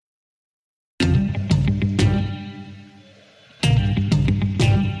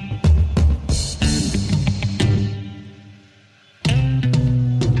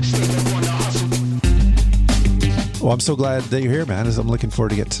Well, I'm so glad that you're here, man, as I'm looking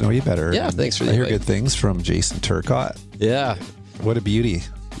forward to get to know you better. Yeah, thanks for that. I hear good things from Jason Turcotte. Yeah. What a beauty.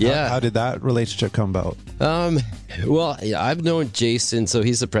 Yeah. How did that relationship come about? Well, yeah, I've known Jason, so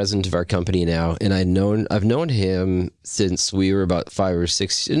he's the president of our company now, and I've known him since we were about probably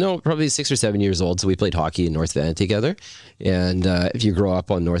 6 or 7 years old. So we played hockey in North Van together, and if you grow up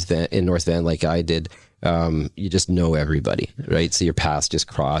on North Van like I did, you just know everybody, right? So your paths just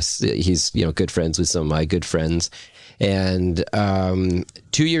cross. He's good friends with some of my good friends, and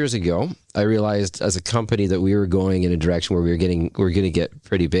 2 years ago, I realized as a company that we were going in a direction where we're going to get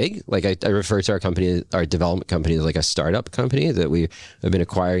pretty big. Like I refer to our company, our development company, as like a startup company, that we have been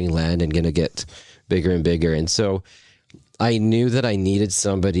acquiring land and going to get bigger and bigger. And so I knew that I needed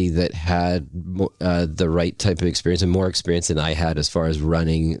somebody that had the right type of experience and more experience than I had as far as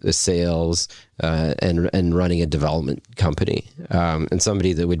running the sales and running a development company, and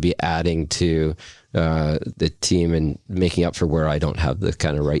somebody that would be adding to the team and making up for where I don't have the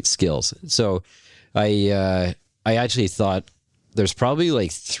kind of right skills. So I actually thought there's probably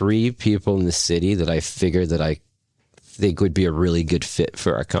like 3 people in the city that I figured that I think would be a really good fit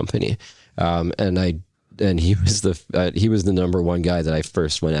for our company, and he was the number one guy that I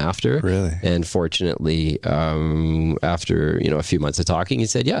first went after. Really? And fortunately, after a few months of talking, he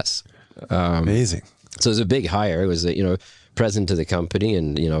said yes. Amazing. So it was a big hire. It was president of the company,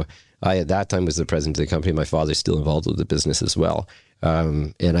 and I at that time was the president of the company. My father's still involved with the business as well,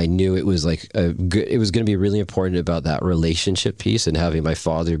 and I knew it was it was going to be really important about that relationship piece and having my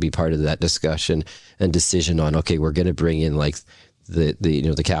father be part of that discussion and decision on, okay, we're going to bring in like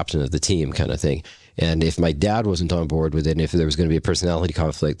the captain of the team kind of thing. And if my dad wasn't on board with it, and if there was going to be a personality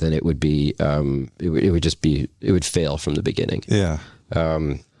conflict, then it would be, it would fail from the beginning. Yeah.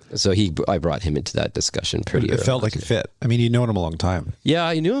 So I brought him into that discussion pretty early. It felt like a fit. I mean, you known him a long time. Yeah,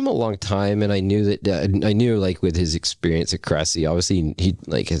 I knew him a long time, and I knew that, like with his experience at Cressy, obviously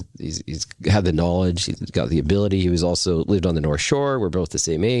he's had the knowledge, he's got the ability. He was also lived on the Northshore. We're both the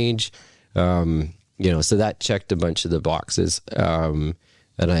same age. So that checked a bunch of the boxes.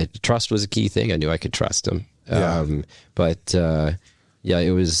 And trust was a key thing. I knew I could trust him. Yeah.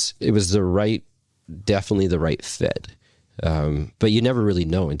 It was definitely the right fit. But you never really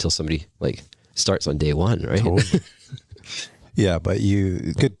know until somebody like starts on day one, right? Totally. Yeah, but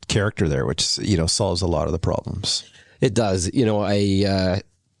good character there, which solves a lot of the problems. It does. Again,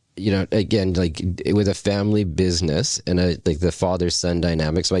 like with a family business and like the father-son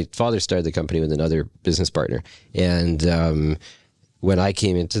dynamics. My father started the company with another business partner, and when I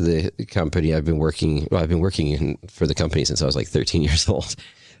came into the company, I've been working for the company since I was like 13 years old.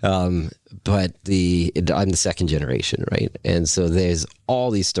 But I'm the second generation, right? And so there's all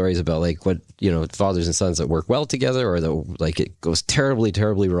these stories about like what, fathers and sons that work well together or that it goes terribly,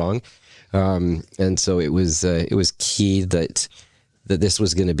 terribly wrong. And so it was key that this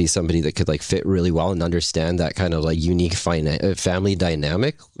was going to be somebody that could like fit really well and understand that kind of like unique family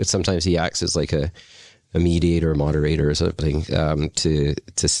dynamic. But sometimes he acts as like a mediator or moderator or something, to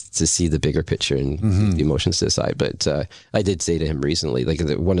see the bigger picture and the emotions to the side. But I did say to him recently, like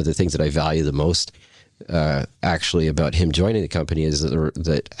one of the things that I value the most actually about him joining the company is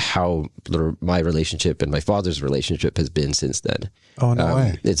that how my relationship and my father's relationship has been since then. Oh, no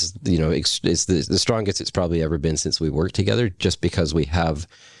way. It's, it's the strongest it's probably ever been since we worked together, just because we have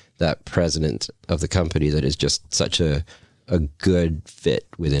that president of the company that is just such a good fit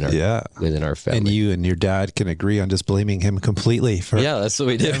within our family. And you and your dad can agree on just blaming him completely for that's what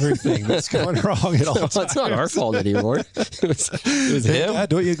we did. Everything that's going wrong at all times. It's not our fault anymore. It was him. Dad,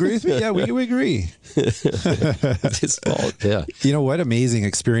 don't you agree with me? Yeah, we agree. It's his fault. Yeah. You know what amazing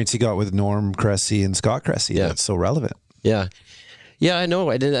experience you got with Norm Cressy and Scott Cressy. Yeah. That's so relevant. Yeah. Yeah, I know.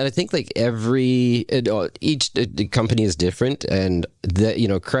 I think like each company is different, and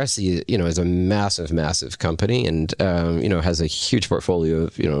that Cressy is a massive, massive company, and has a huge portfolio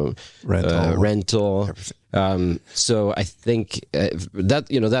of rental. So I think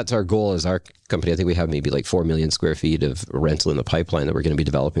that's our goal as our company. I think we have maybe like 4 million square feet of rental in the pipeline that we're going to be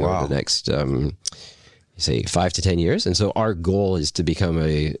developing over the next say 5 to 10 years, and so our goal is to become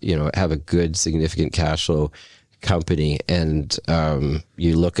have a good significant cash flow company. And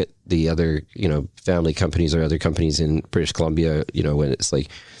you look at the other family companies or other companies in British Columbia, when it's like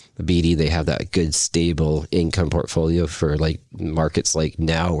the BD, they have that good stable income portfolio for like markets like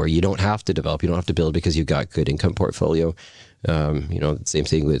now where you don't have to develop, you don't have to build because you've got good income portfolio. Same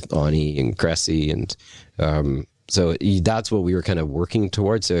thing with Ani and Cressy, and so that's what we were kind of working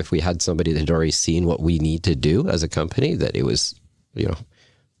towards. So if we had somebody that had already seen what we need to do as a company, that it was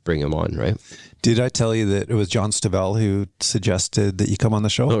bring him on, right? Did I tell you that it was John Stovell who suggested that you come on the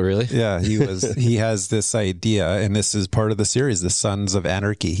show? Oh, really? Yeah, he has this idea, and this is part of the series, the Sons of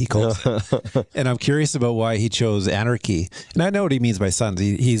Anarchy, he calls it. And I'm curious about why he chose anarchy. And I know what he means by sons.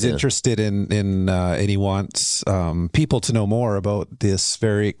 He's interested in and he wants people to know more about this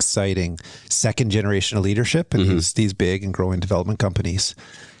very exciting second generation of leadership and these big and growing development companies.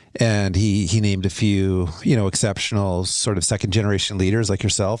 And he named a few, exceptional sort of second generation leaders like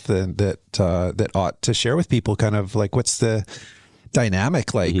yourself that ought to share with people kind of like what's the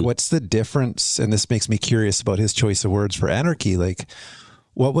dynamic like, what's the difference? And this makes me curious about his choice of words for anarchy. Like,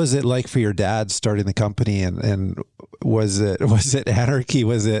 what was it like for your dad starting the company, and was it anarchy?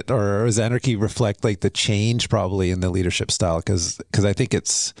 Was anarchy reflect like the change probably in the leadership style? Because I think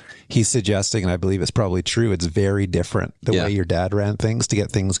he's suggesting, and I believe it's probably true, it's very different the way your dad ran things to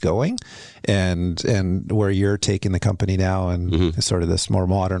get things going, and where you're taking the company now and sort of this more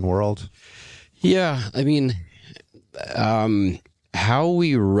modern world. Yeah, I mean, how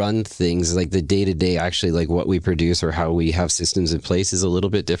we run things, like the day to day, actually, like what we produce or how we have systems in place is a little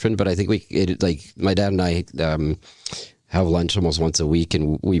bit different. But I think like my dad and I have lunch almost once a week,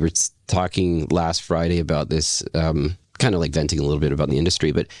 and we were talking last Friday about this, kind of like venting a little bit about the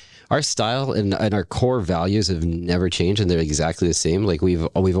industry. But our style and our core values have never changed, and they're exactly the same. Like we've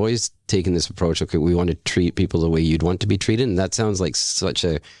always taken this approach. Okay, we want to treat people the way you'd want to be treated, and that sounds like such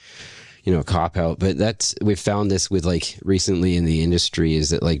a cop out, but we've found this with like recently in the industry is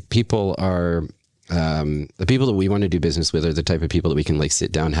that like people are, the people that we want to do business with are the type of people that we can like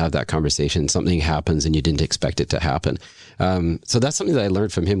sit down, have that conversation. Something happens and you didn't expect it to happen. So that's something that I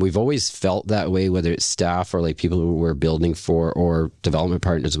learned from him. We've always felt that way, whether it's staff or like people who we're building for or development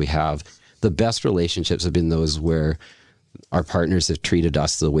partners we have. The best relationships have been those where our partners have treated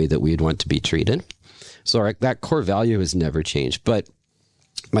us the way that we'd want to be treated. So that core value has never changed. But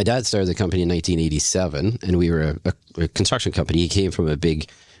my dad started the company in 1987, and we were a construction company. He came from a big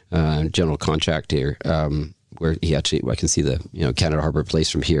general contractor where I can see the Canada Harbour Place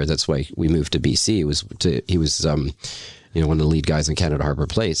from here. That's why we moved to BC. He was one of the lead guys in Canada Harbour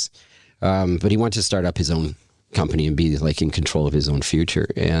Place, but he wanted to start up his own company and be like in control of his own future.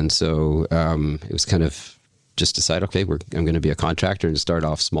 And so it was kind of just decide, okay, I'm going to be a contractor and start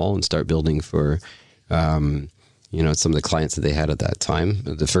off small and start building for. Some of the clients that they had at that time.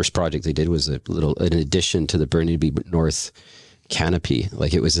 The first project they did was an addition to the Burnaby North canopy.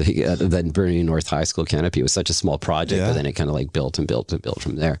 Like it was the Burnaby North High School canopy. It was such a small project, but then it kind of like built and built and built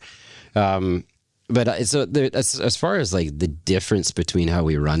from there. As far as like the difference between how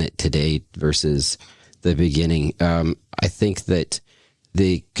we run it today versus the beginning, I think that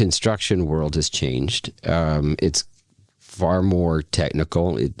the construction world has changed. It's far more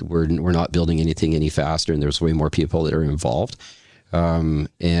technical. We're not building anything any faster, and there's way more people that are involved. And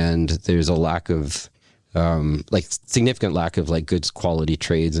there's a lack of, significant lack of like good quality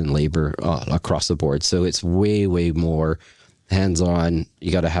trades and labor across the board. So it's way, way more hands-on.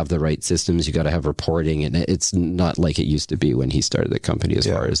 You got to have the right systems. You got to have reporting, and it's not like it used to be when he started the company as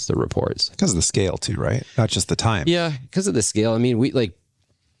far as the reports. Because of the scale too, right? Not just the time. Yeah, because of the scale. I mean,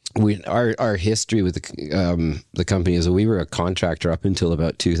 our history with the company is that we were a contractor up until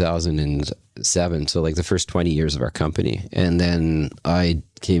about 2007. So like the first 20 years of our company. And then I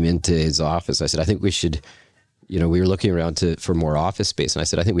came into his office. I said, I think we should, we were looking around for more office space. And I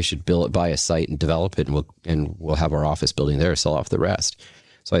said, I think we should buy a site and develop it, and we'll have our office building there, sell off the rest.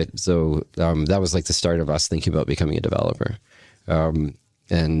 So that was like the start of us thinking about becoming a developer.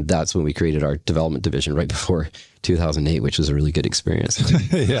 And that's when we created our development division right before 2008, which was a really good experience.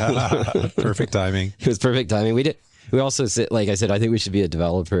 Yeah, perfect timing. It was perfect timing. We also said, like I said, I think we should be a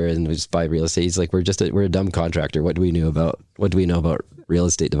developer and we just buy real estate. He's like, we're a dumb contractor. What do we know about real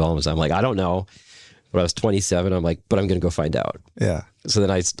estate development? So I'm like, I don't know. When I was 27, I'm like, but I'm going to go find out. Yeah. So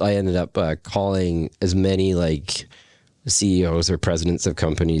then I ended up calling as many like CEOs or presidents of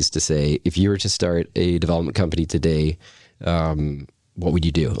companies to say, if you were to start a development company today, what would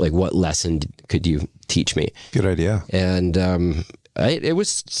you do? Like, what lesson could you teach me? Good idea. And it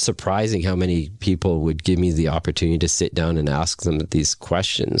was surprising how many people would give me the opportunity to sit down and ask them these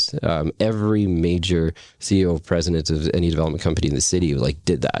questions. Every major CEO, president of any development company in the city,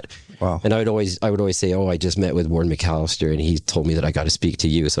 did that. Wow. And I would always say, I just met with Warren McAllister and he told me that I got to speak to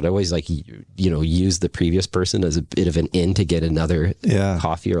you. So I'd always use the previous person as a bit of an in to get another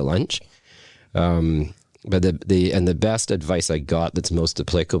coffee or lunch. But the best advice I got that's most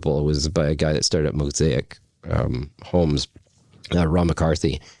applicable was by a guy that started at Mosaic Homes, Ron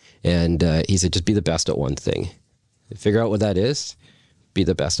McCarthy. And he said, just be the best at one thing. Figure out what that is, be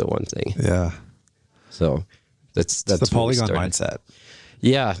the best at one thing. Yeah. So that's the Polygon mindset.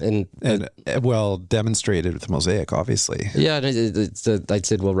 Yeah, and well demonstrated with the mosaic, obviously. Yeah, and I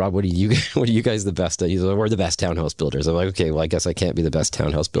said, well, Rob, what are you guys the best at? He's like, we're the best townhouse builders. I'm like, okay, well, I guess I can't be the best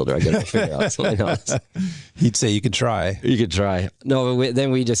townhouse builder. I got to figure out something else. He'd say you could try. You could try. No,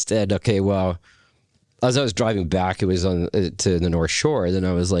 then we just said, okay, well, as I was driving back, it was on to the North Shore. Then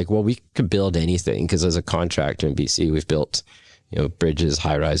I was like, well, we could build anything because as a contractor in BC, we've built, bridges,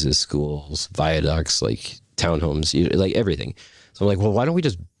 high rises, schools, viaducts, like townhomes, like everything. So I'm like, well, why don't we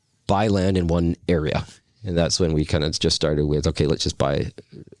just buy land in one area? And that's when we kind of just started with, okay, let's just buy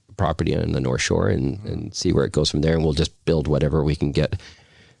property on the North Shore and see where it goes from there. And we'll just build whatever we can get,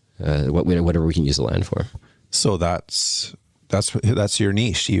 whatever we can use the land for. So that's your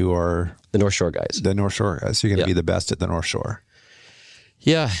niche. You are the North Shore guys. The North Shore guys. So you're going to be the best at the North Shore.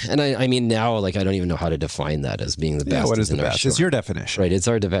 Yeah. And I mean, now, like, I don't even know how to define that as being the best. Yeah, what is the best? It's your definition. Right. It's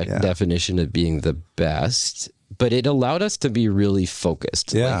our definition of being the best. But it allowed us to be really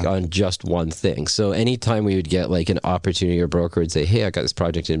focused on just one thing. So anytime we would get like an opportunity, or broker would say, hey, I got this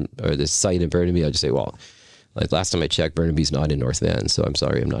project or this site in Burnaby, I'd just say, well, like last time I checked, Burnaby's not in North Van, so I'm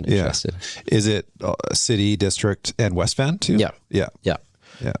sorry, I'm not interested. Is it city, district, and West Van too? Yeah.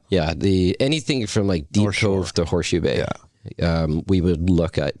 Anything from like Deep Cove to Horseshoe Bay, we would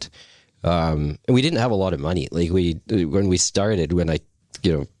look at. And we didn't have a lot of money. Like when we started, when I,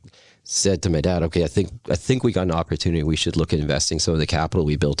 said to my dad, okay, I think we got an opportunity. We should look at investing some of the capital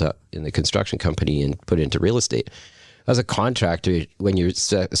we built up in the construction company and put it into real estate. As a contractor,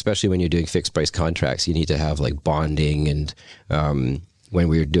 especially when you're doing fixed price contracts, you need to have like bonding. And when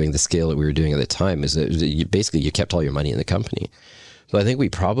we were doing the scale that we were doing at the time, is that you kept all your money in the company. So I think we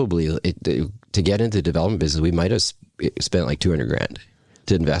probably, to get into the development business, we might have spent like $200,000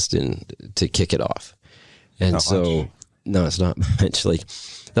 to invest in, to kick it off. And not so, much. No, it's not much. Like,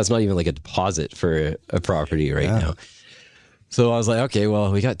 that's not even like a deposit for a property right now. So I was like, okay,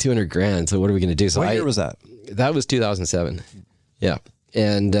 well, we got $200,000. So what are we going to do? So what year was that? That was 2007. Yeah.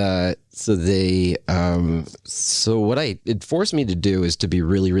 And so what it forced me to do is to be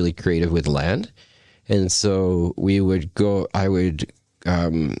really, really creative with land. And so I would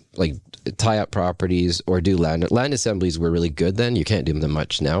like tie up properties or do land assemblies were really good then. You can't do them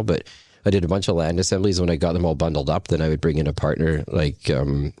much now, but I did a bunch of land assemblies. When I got them all bundled up, then I would bring in a partner,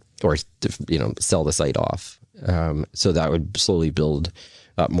 or sell the site off. So that would slowly build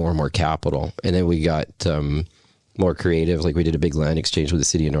up more and more capital. And then we got more creative. Like we did a big land exchange with the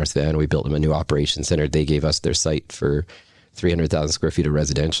city of North Van. We built them a new operations center. They gave us their site for 300,000 square feet of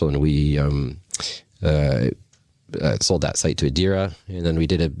residential, and we sold that site to Adira. And then we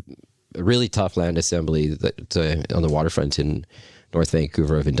did a really tough land assembly that on the waterfront in North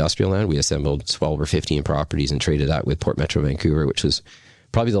Vancouver of industrial land. We assembled 12 or 15 properties and traded that with Port Metro Vancouver, which was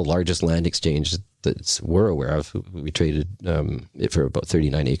probably the largest land exchange that we're aware of. We traded it for about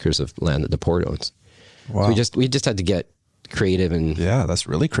 39 acres of land that the port owns. Wow. So we just had to get creative, and that's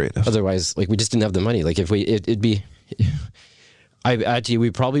really creative. Otherwise, like, we just didn't have the money. Like we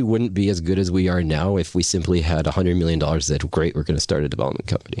probably wouldn't be as good as we are now if we simply had $100 million that, great, we're going to start a development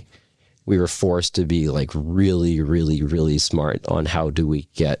company. We were forced to be like really, really, really smart on how do we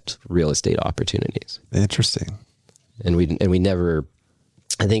get real estate opportunities. Interesting. And we never,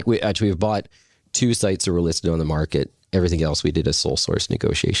 I think we've bought 2 sites that were listed on the market. Everything else we did a sole source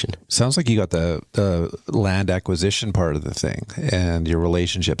negotiation. Sounds like you got the land acquisition part of the thing and your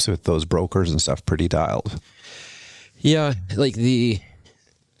relationships with those brokers and stuff pretty dialed. Yeah. Maybe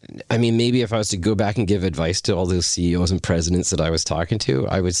if I was to go back and give advice to all those CEOs and presidents that I was talking to,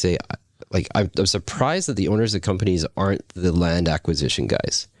 I would say, I'm surprised that the owners of companies aren't the land acquisition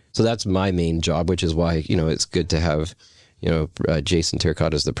guys. So that's my main job, which is why, it's good to have, Jason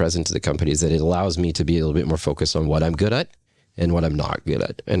Turcotte as the president of the company, is that it allows me to be a little bit more focused on what I'm good at and what I'm not good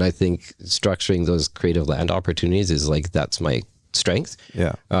at. And I think structuring those creative land opportunities is that's my strength.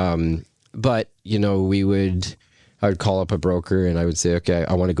 Yeah. But, I would call up a broker and I would say, okay,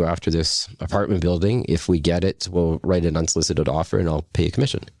 I want to go after this apartment building. If we get it, we'll write an unsolicited offer and I'll pay a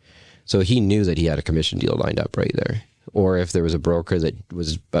commission. So he knew that he had a commission deal lined up right there. Or if there was a broker that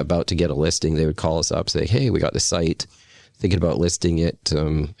was about to get a listing, they would call us up, say, hey, we got the site, thinking about listing it,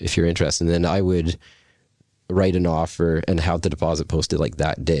 if you're interested. And then I would write an offer and have the deposit posted like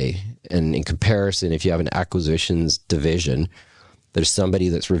that day. And in comparison, if you have an acquisitions division, there's somebody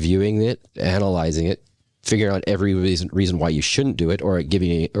that's reviewing it, analyzing it, figuring out every reason why you shouldn't do it, or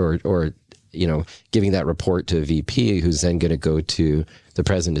giving that report to a VP who's then going to go to the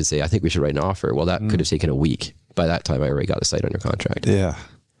president and say, I think we should write an offer. Well, that could have taken a week. By that time, I already got the site under contract. Yeah.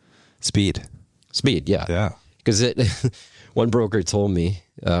 Speed. Yeah. Yeah. Because one broker told me,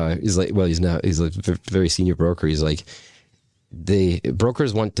 he's a very senior broker. He's like, the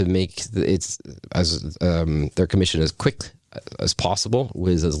brokers want to make their commission as quick as possible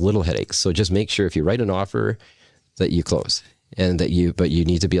with as little headaches. So just make sure if you write an offer that you close, and but you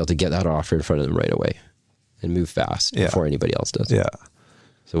need to be able to get that offer in front of them right away and move fast before anybody else does. Yeah.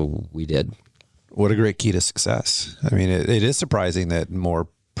 So we did. What a great key to success. I mean, it is surprising that more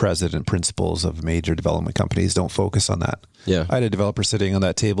president principals of major development companies don't focus on that. Yeah. I had a developer sitting on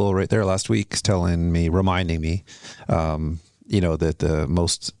that table right there last week reminding me, that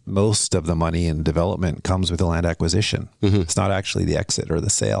the most of the money in development comes with the land acquisition. Mm-hmm. It's not actually the exit or the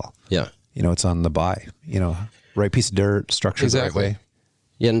sale. Yeah. It's on the buy, right piece of dirt, structured the right way.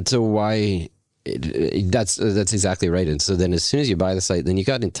 Yeah. And so that's exactly right. And so then as soon as you buy the site, then you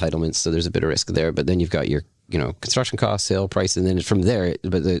got entitlements. So there's a bit of risk there, but then you've got your, construction cost, sale price. And then from there,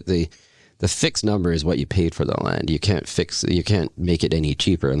 but the fixed number is what you paid for the land. You can't make it any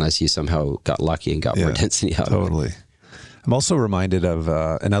cheaper unless you somehow got lucky and got more density out of it. Totally. I'm also reminded of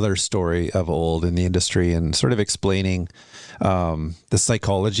another story of old in the industry and sort of explaining the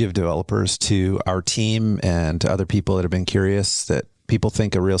psychology of developers to our team and to other people that have been curious, that people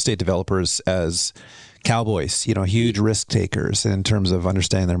think of real estate developers as cowboys, huge risk takers in terms of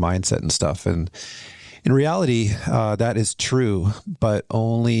understanding their mindset and stuff. And in reality, that is true, but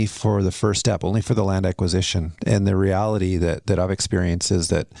only for the first step, only for the land acquisition. And the reality that I've experienced is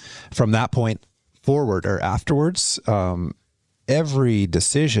that from that point forward or afterwards, most every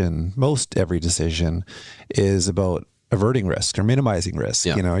decision is about averting risk or minimizing risk.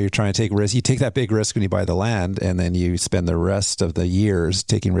 Yeah. You're trying to take risk. You take that big risk when you buy the land, and then you spend the rest of the years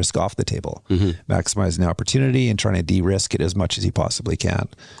taking risk off the table, maximizing the opportunity and trying to de-risk it as much as you possibly can.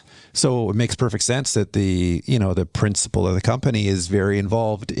 So it makes perfect sense that the principal of the company is very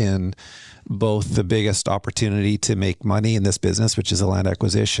involved in both the biggest opportunity to make money in this business, which is the land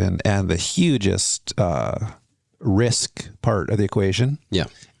acquisition, and the hugest risk part of the equation. Yeah.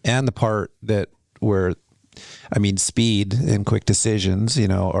 And the part where speed and quick decisions,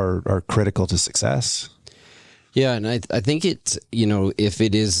 are critical to success. Yeah. And I think it's, if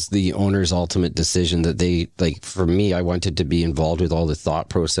it is the owner's ultimate decision that they, for me, I wanted to be involved with all the thought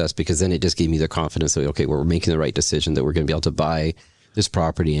process, because then it just gave me the confidence that, okay, we're making the right decision, that we're going to be able to buy this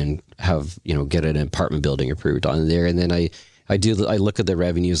property and have, get an apartment building approved on there. And then I look at the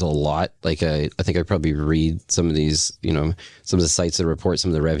revenues a lot. I think I probably read some of these, some of the sites that report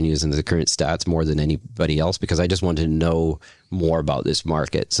some of the revenues and the current stats more than anybody else, because I just wanted to know more about this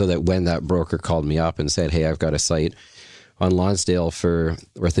market, so that when that broker called me up and said, hey, I've got a site on Lonsdale we're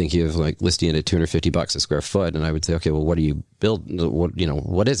thinking of listing it at $250 a square foot. And I would say, okay, well, what do you build?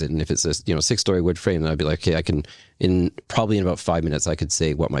 What is it? And if it's a, 6-story wood frame, then I'd be like, okay, I can, probably in about 5 minutes, I could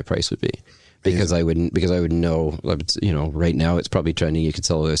say what my price would be. Because I would know, right now it's probably trending. You could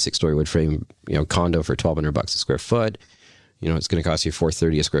sell a 6-story wood frame, condo for $1,200 a square foot. It's going to cost you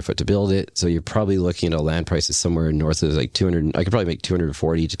 $430 a square foot to build it. So you're probably looking at a land prices somewhere north of 200. I could probably make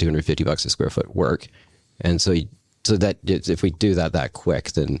 $240 to $250 a square foot work. And so that if we do that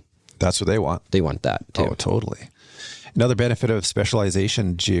quick, then that's what they want. They want that too. Oh, totally. Another benefit of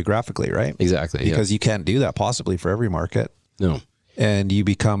specialization geographically, right? Exactly. Because you can't do that possibly for every market. No. And you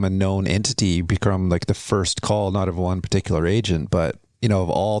become a known entity. You become the first call, not of one particular agent, but of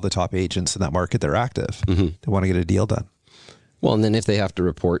all the top agents in that market, they're active. Mm-hmm. They want to get a deal done. Well, and then if they have to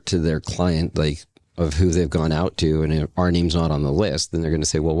report to their client, of who they've gone out to, and if our name's not on the list, then they're going to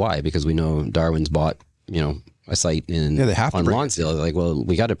say, well, why? Because we know Darwin's bought, a site on Lonsdale. Well,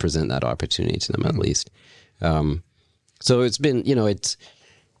 we got to present that opportunity to them at least. So it's been,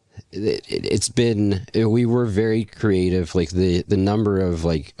 we were very creative. The number of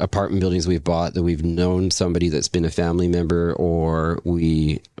apartment buildings we've bought that we've known somebody that's been a family member, or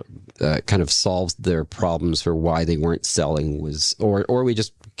we kind of solved their problems for why they weren't selling, or we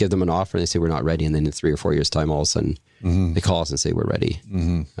just give them an offer and they say we're not ready, and then in 3 or 4 years time, all of a sudden they call us and say we're ready.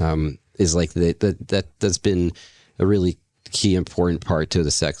 Is that's been a really key important part to the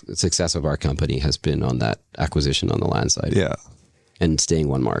success of our company, has been on that acquisition on the land side. Yeah. And staying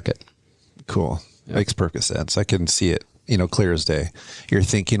one market. Cool. Yeah. Makes perfect sense. I can see it, clear as day. You're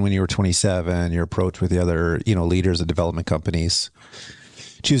thinking when you were 27, your approach with the other, leaders of development companies,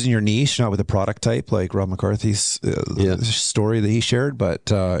 choosing your niche, not with a product type like Rob McCarthy's story that he shared, but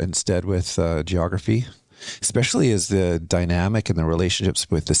instead with geography, especially as the dynamic and the relationships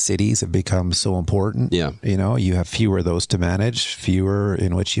with the cities have become so important. Yeah. You have fewer of those to manage, fewer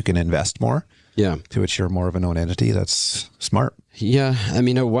in which you can invest more. Yeah. To which you're more of a known entity. That's smart. Yeah. At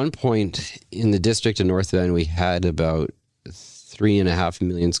one point in the district of North Van, we had about 3.5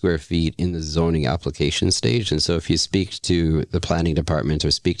 million square feet in the zoning application stage. And so if you speak to the planning department or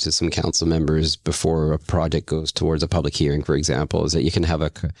speak to some council members before a project goes towards a public hearing, for example, is that you can have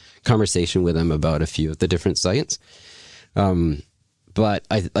a conversation with them about a few of the different sites. But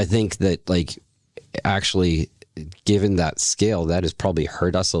I think that, like, actually, given that scale, that has probably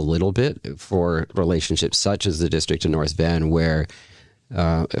hurt us a little bit for relationships such as the district of North Van, where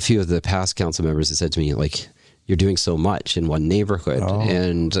a few of the past council members have said to me, like, you're doing so much in one neighborhood,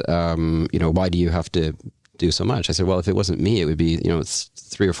 and why do you have to do so much? I said, well, if it wasn't me, it would be it's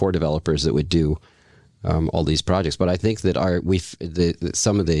 3 or 4 developers that would do all these projects. But I think that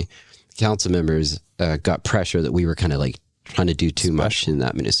some of the council members got pressure that we were kind of like trying to do too much in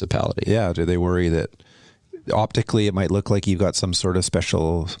that municipality. Yeah, do they worry that optically it might look like you've got some sort of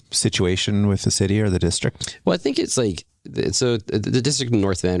special situation with the city or the district? Well, I think it's like, so the district of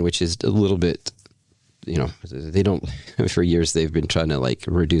North Van, which is a little bit, they don't, for years they've been trying to like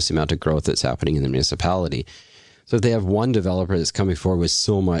reduce the amount of growth that's happening in the municipality. So if they have one developer that's coming forward with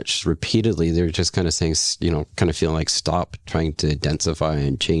so much repeatedly, they're just kind of saying, kind of feeling like, stop trying to densify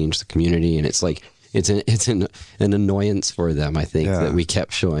and change the community. And it's like, it's an annoyance for them, I think, that we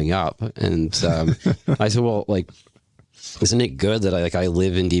kept showing up. And I said, well, like, isn't it good that I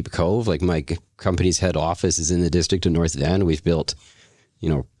live in Deep Cove? Like, my company's head office is in the district of North Van. We've built,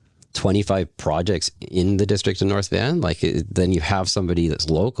 25 projects in the district of North Van. Like, then you have somebody that's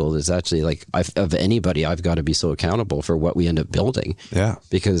local that's actually like, of anybody, I've got to be so accountable for what we end up building. Yeah.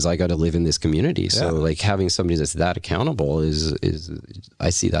 Because I got to live in this community. So like having somebody that's that accountable is I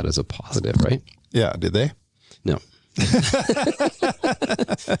see that as a positive, right? Yeah. Did they? No.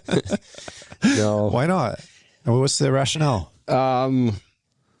 No. Why not? What's the rationale?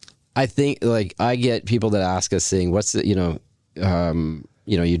 I think, like, I get people that ask us saying, what's the,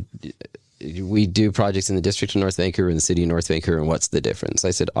 we do projects in the district of North Vancouver and the city of North Vancouver, and what's the difference?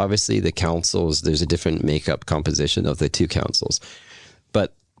 I said, obviously the councils, there's a different makeup composition of the two councils,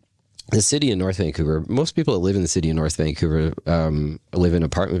 but the city of North Vancouver, most people that live in the city of North Vancouver live in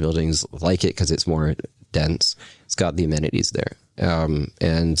apartment buildings, like it because it's more dense. It's got the amenities there,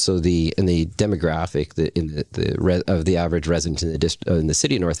 and so the demographic of the average resident in the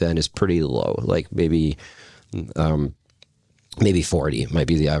city of North Van is pretty low, like maybe 40 might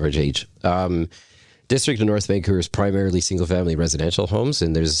be the average age. District of North Vancouver is primarily single-family residential homes,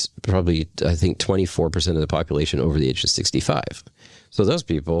 and there's probably, I think, 24% of the population over the age of 65. So those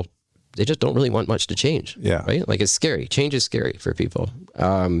people, they just don't really want much to change. Yeah. Right? Like, it's scary. Change is scary for people.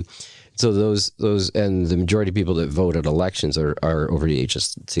 So those, and the majority of people that vote at elections are over the age of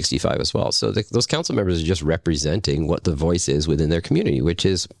 65 as well. So those council members are just representing what the voice is within their community, which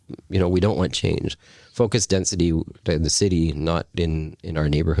is, we don't want change. Focus density in the city, not in our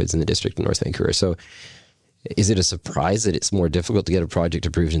neighborhoods in the district of North Vancouver. So is it a surprise that it's more difficult to get a project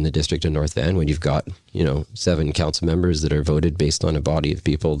approved in the district of North Van when you've got, 7 council members that are voted based on a body of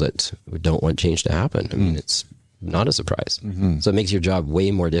people that don't want change to happen? I mean, it's not a surprise. Mm-hmm. So it makes your job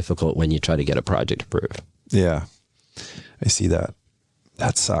way more difficult when you try to get a project approved. Yeah, I see that.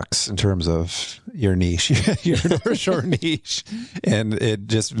 That sucks in terms of your niche, your Northshore niche. And it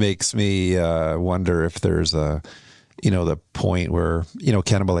just makes me wonder if there's the point where,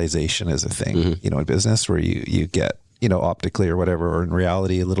 cannibalization is a thing, in business where you get, optically or whatever, or in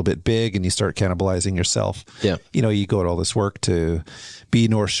reality, a little bit big and you start cannibalizing yourself. Yeah. You go to all this work to be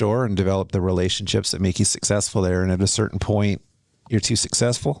Northshore and develop the relationships that make you successful there. And at a certain point, you're too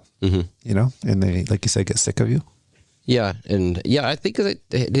successful, and they, like you said, get sick of you. Yeah. And yeah, I think that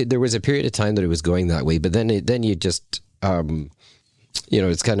there was a period of time that it was going that way, but then you just,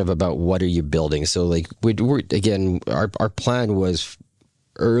 it's kind of about what are you building? So like our plan was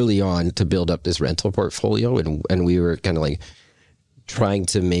early on to build up this rental portfolio, and we were kind of like trying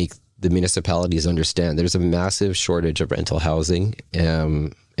to make the municipalities understand there's a massive shortage of rental housing.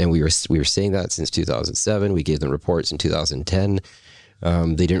 And we were saying that since 2007. We gave them reports in 2010.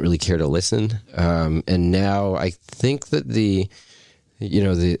 They didn't really care to listen. And now I think that the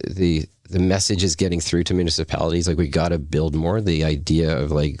message is getting through to municipalities. Like, we got to build more. The idea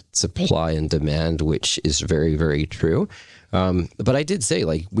of like supply and demand, which is very, very true. But I did say,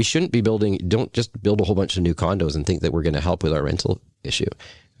 like, we shouldn't be don't just build a whole bunch of new condos and think that we're going to help with our rental issue.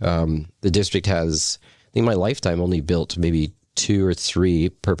 The district has, I think, my lifetime only built maybe 2 or 3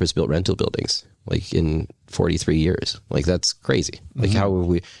 purpose-built rental buildings, like in 43 years. Like, that's crazy. Like, how have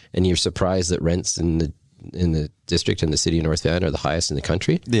we, and you're surprised that rents in the district and the city of North Van are the highest in the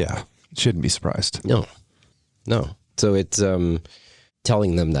country? Yeah. Shouldn't be surprised. No. So it's,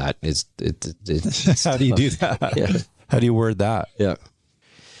 telling them that it's how do you do that? Yeah. How do you word that? Yeah.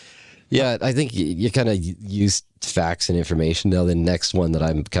 Yeah, I think you kind of use facts and information. Now, the next one that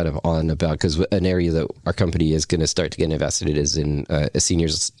I'm kind of on about, because an area that our company is going to start to get invested in is in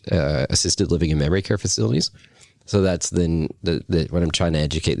seniors assisted living and memory care facilities. So that's then what I'm trying to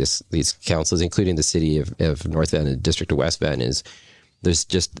educate these councils, including the city of North Van and the district of West Van, is there's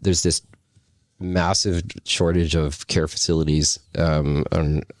this massive shortage of care facilities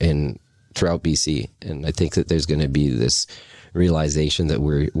throughout BC, and I think that there's going to be this realization that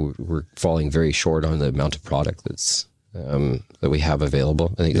we're falling very short on the amount of product that we have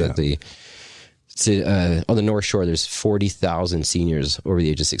available. I think that on the North Shore there's 40,000 seniors over the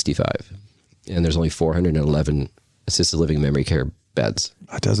age of 65, and there's only 411 assisted living memory care beds.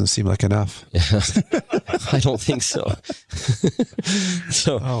 That doesn't seem like enough. I don't think so.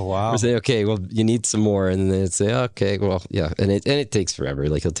 So oh wow, we're saying, okay, well, you need some more, and then they'd say, okay, well, yeah, and it takes forever.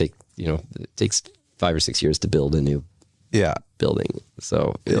 Like it takes 5 or 6 years to build a new building.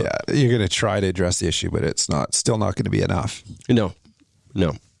 So you're going to try to address the issue, but it's still not going to be enough. No,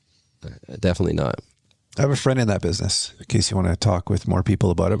 definitely not. I have a friend in that business, in case you want to talk with more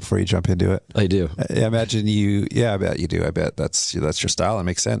people about it before you jump into it. I do. I imagine you. Yeah, I bet you do. I bet that's your style. It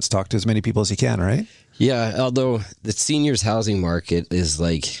makes sense. Talk to as many people as you can, right? Yeah. Although the seniors housing market is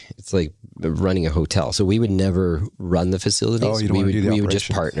it's like running a hotel. So we would never run the facilities. Oh, you don't want to do the we would just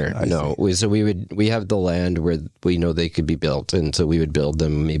partner. We have the land where we know they could be built, and so we would build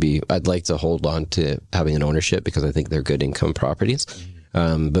them. Maybe I'd like to hold on to having an ownership because I think they're good income properties.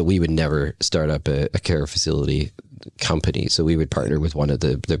 But we would never start up a care facility company. So we would partner with one of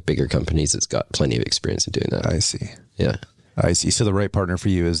the bigger companies that's got plenty of experience in doing that. I see. Yeah. I see. So the right partner for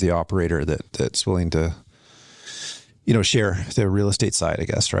you is the operator that's willing to, share the real estate side, I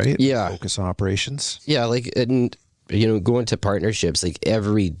guess, right? Yeah. Focus on operations. Yeah. Going to partnerships, like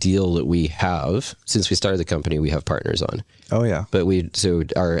every deal that we have, since we started the company, we have partners on. Oh yeah. But so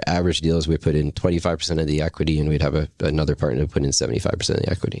our average deal is we put in 25% of the equity, and we'd have another partner put in 75% of the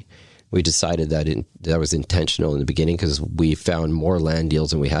equity. We decided that was intentional in the beginning because we found more land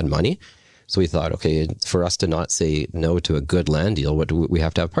deals than we had money. So we thought, okay, for us to not say no to a good land deal, we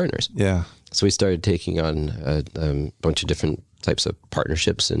have to have partners. Yeah. So we started taking on a bunch of different types of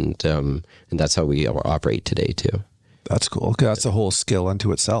partnerships, and that's how we operate today too. That's cool. That's a whole skill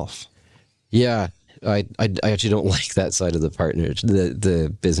unto itself. Yeah. I actually don't like that side of the partners,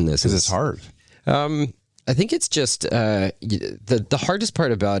 the business. Because it's hard. I think it's just the hardest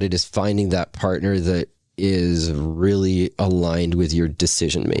part about it is finding that partner that is really aligned with your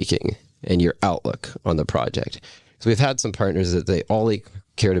decision making and your outlook on the project. So we've had some partners that all they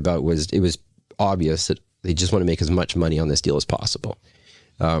cared about was obvious that they just want to make as much money on this deal as possible.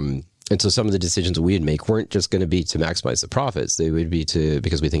 And so some of the decisions we would make weren't just going to be to maximize the profits. They would be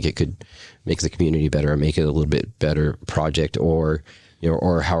because we think it could make the community better or make it a little bit better project, or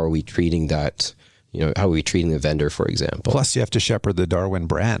how are we treating that, how are we treating the vendor, for example. Plus you have to shepherd the Darwin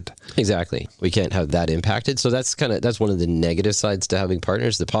brand. Exactly. We can't have that impacted. So that's one of the negative sides to having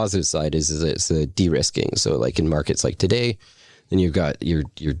partners. The positive side is it's the de-risking. So like in markets like today, then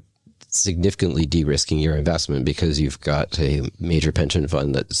you're significantly de-risking your investment because you've got a major pension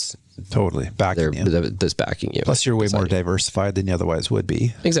fund that's totally backing you. That's backing you. Plus, you're way more diversified than you otherwise would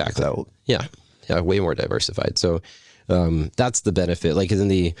be. Exactly. So, yeah, way more diversified. So that's the benefit. Like in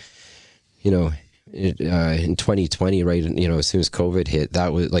the, in 2020, right? As soon as COVID hit,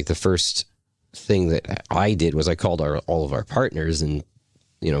 that was like the first thing that I did was I called all of our partners, and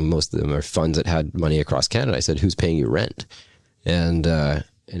most of them are funds that had money across Canada. I said, "Who's paying you rent?" And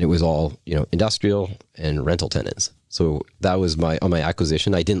it was all, industrial and rental tenants. So that was on my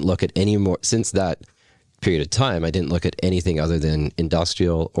acquisition. I didn't look at any more, since that period of time, I didn't look at anything other than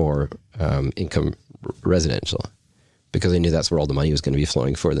industrial or income residential, because I knew that's where all the money was going to be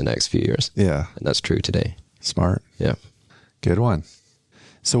flowing for the next few years. Yeah. And that's true today. Smart. Yeah. Good one.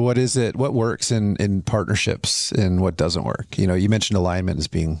 So what works in partnerships and what doesn't work? You mentioned alignment as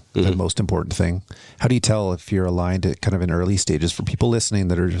being the most important thing. How do you tell if you're aligned at kind of in early stages for people listening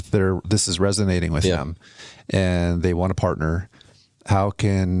this is resonating with them and they want to partner? How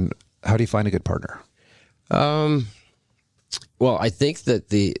do you find a good partner? Well, I think that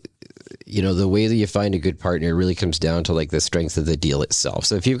the way that you find a good partner really comes down to like the strength of the deal itself.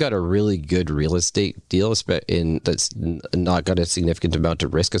 So if you've got a really good real estate deal that's not got a significant amount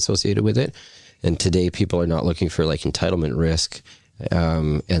of risk associated with it, and today people are not looking for like entitlement risk,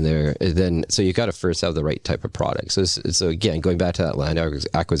 so you got to first have the right type of product. So again, going back to that land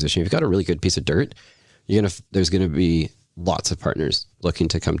acquisition, if you've got a really good piece of dirt, there's going to be lots of partners looking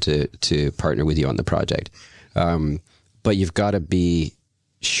to come to partner with you on the project. But you've got to be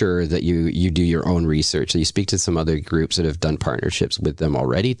sure that you do your own research. So you speak to some other groups that have done partnerships with them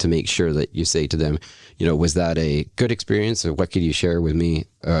already to make sure that you say to them, was that a good experience, or what could you share with me,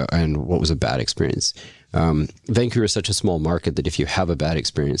 and what was a bad experience? Vancouver is such a small market that if you have a bad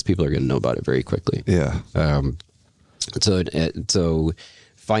experience, people are going to know about it very quickly. Yeah. So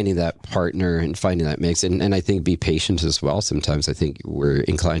finding that partner and finding that mix, and I think be patient as well. Sometimes I think we're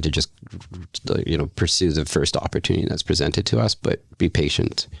inclined to just, pursue the first opportunity that's presented to us, but be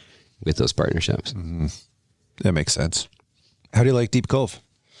patient with those partnerships. Mm-hmm. That makes sense. How do you like Deep Cove?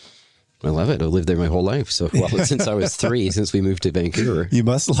 I love it. I've lived there my whole life. So, since I was 3, since we moved to Vancouver. You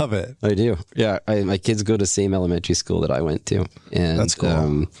must love it. I do. Yeah. My kids go to the same elementary school that I went to. And that's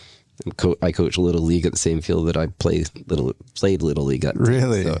cool. I coach Little League at the same field that I played Little League at.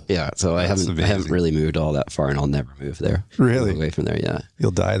 Really? So, yeah. So I haven't really moved all that far, and I'll never move there. Really? Away from there. Yeah.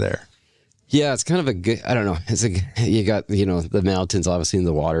 You'll die there. Yeah. It's kind of a good, I don't know. You got, the mountains obviously in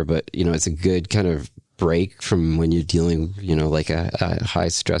the water, but it's a good kind of break from when you're dealing, like a high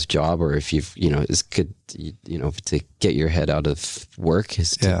stress job, or if you've, it's good, to get your head out of work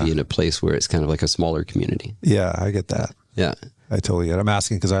is to be in a place where it's kind of like a smaller community. Yeah. I get that. Yeah. I totally get it. I'm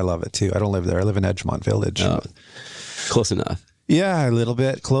asking because I love it too. I don't live there. I live in Edgemont Village. Close enough. Yeah, a little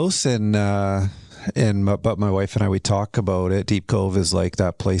bit close. But my wife and I, we talk about it. Deep Cove is like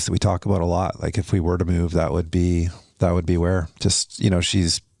that place that we talk about a lot. Like if we were to move, that would be where. Just,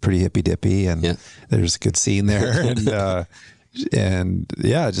 she's pretty hippy dippy, and there's a good scene there. And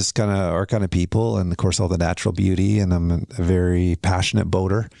yeah, just kind of our kind of people, and of course all the natural beauty. And I'm a very passionate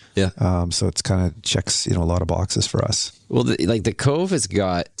boater. Yeah. So it's kind of checks, a lot of boxes for us. Well, the Cove has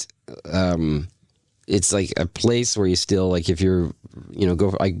got, it's like a place where you still, like, if you're,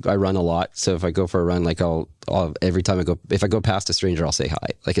 I run a lot. So if I go for a run, like I'll every time if I go past a stranger, I'll say hi.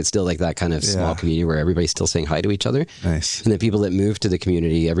 Like it's still like that kind of small community where everybody's still saying hi to each other. Nice. And the people that move to the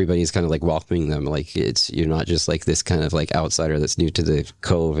community, everybody's kind of like welcoming them. Like you're not just like this kind of like outsider that's new to the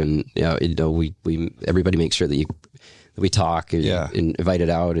Cove. And everybody makes sure that we talk and invite it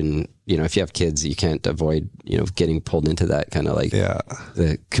out. And, if you have kids, you can't avoid, getting pulled into that kind of like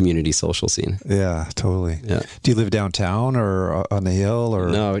the community social scene. Yeah, totally. Yeah. Do you live downtown or on the hill or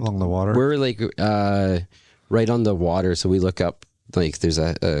along the water? We're like right on the water. So we look up, like there's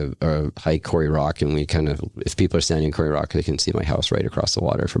a high Quarry Rock, and we kind of, if people are standing in Quarry Rock, they can see my house right across the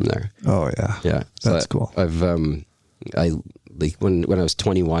water from there. Oh yeah. Yeah. That's cool. Like when I was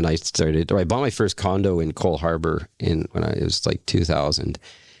 21, I bought my first condo in Cole Harbor when it was like 2000.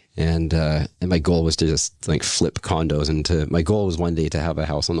 And my goal was to just like flip condos my goal was one day to have a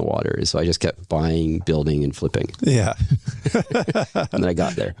house on the water. So I just kept buying, building, and flipping. Yeah. And then I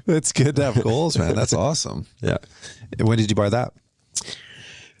got there. It's good to have goals, man. That's awesome. Yeah. When did you buy that?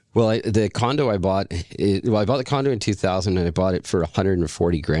 Well, the condo I bought the condo in 2000, and I bought it for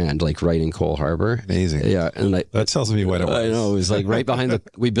 $140,000, like right in Cole Harbor. Amazing. Yeah. And that tells me what it was. I know. It was like right behind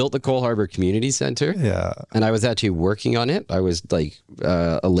we built the Cole Harbor Community Center. Yeah. And I was actually working on it. I was like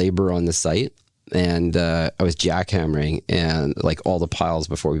a laborer on the site, and I was jackhammering and like all the piles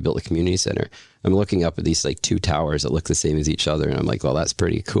before we built the community center. I'm looking up at these like 2 towers that look the same as each other. And I'm like, well, that's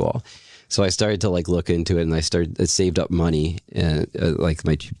pretty cool. So I started to like look into it, and I saved up money, and like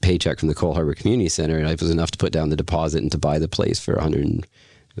my paycheck from the Cole Harbor Community Center, and it was enough to put down the deposit and to buy the place for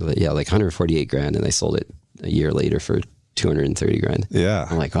 $148,000, and I sold it a year later for $230,000. Yeah.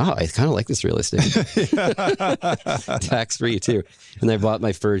 I'm like, wow, I kind of like this real estate. Tax free too. And I bought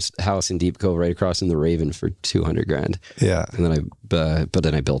my first house in Deep Cove right across in the Raven for $200,000. Yeah. And then but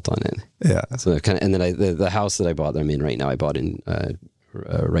then I built on it. Yeah. So and then the house that I bought, that I'm in right now, I bought in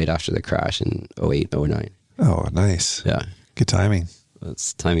right after the crash in 08, 09. Oh, nice. Yeah. Good timing.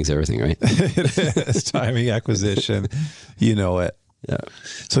 Timing's everything, right? It is. Timing, acquisition. You know it. Yeah.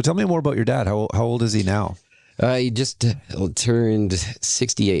 So tell me more about your dad. How old is he now? He just turned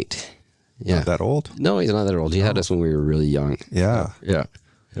 68. Yeah. Not that old? No, he's not that old. He had us when we were really young. Yeah. Yeah.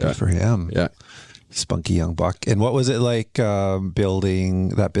 Good for him. Yeah. Spunky young buck. And what was it like building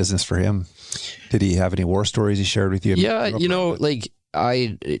that business for him? Did he have any war stories he shared with you? Yeah, like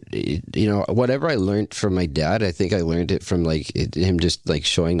whatever I learned from my dad, I think I learned it from like him just like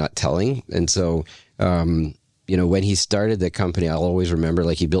showing, not telling. And so, when he started the company, I'll always remember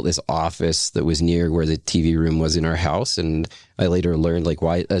like he built this office that was near where the TV room was in our house. And I later learned like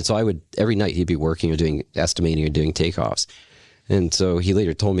why. And so every night he'd be working or doing estimating or doing takeoffs. And so he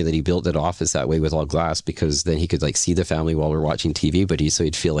later told me that he built that office that way with all glass, because then he could like see the family while we're watching TV, but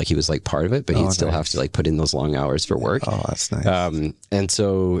he'd feel like he was like part of it, but he'd still have to like put in those long hours for work. Oh, that's nice. And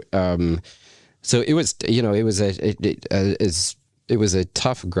so, so it was, a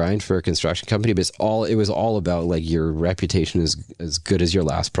tough grind for a construction company, but it was all about like your reputation is as good as your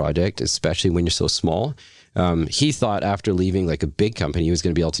last project, especially when you're so small. He thought after leaving like a big company, he was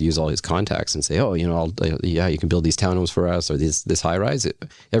going to be able to use all his contacts and say, oh, you know, you can build these townhomes for us or this high rise.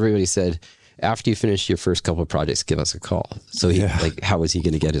 Everybody said, after you finish your first couple of projects, give us a call. So how was he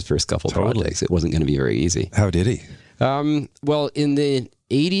going to get his first couple of projects? It wasn't going to be very easy. How did he? Well, in the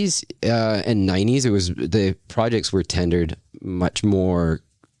 80s and 90s, the projects were tendered much more.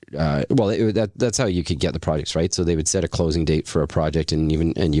 That's how you could get the projects, right? So they would set a closing date for a project, and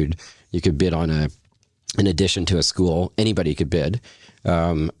you could bid on in addition to a school. Anybody could bid,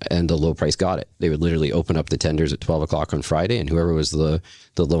 and the low price got it. They would literally open up the tenders at 12 o'clock on Friday, and whoever was the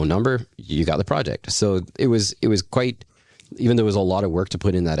low number, you got the project. So it was quite. Even though it was a lot of work to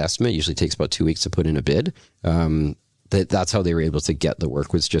put in that estimate, usually takes about 2 weeks to put in a bid. That's how they were able to get the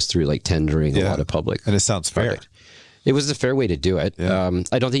work, was just through like tendering a lot of public. And it sounds fair. It was a fair way to do it. Yeah.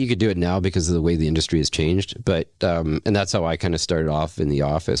 I don't think you could do it now because of the way the industry has changed, but and that's how I kind of started off in the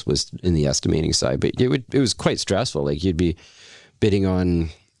office, was in the estimating side. But it was quite stressful. Like you'd be bidding on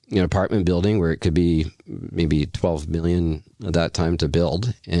an apartment building where it could be maybe 12 million at that time to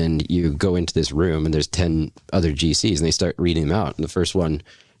build, and you go into this room and there's 10 other GCs and they start reading them out. And the first one,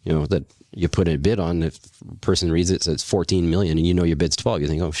 that you put a bid on, if a person reads it, says 14 million, and your bid's 12. You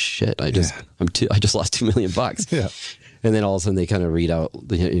think, oh shit, I just lost $2 million bucks. Yeah. And then all of a sudden they kind of read out,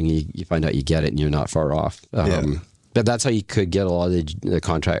 you find out you get it, and you're not far off. But that's how you could get a lot of the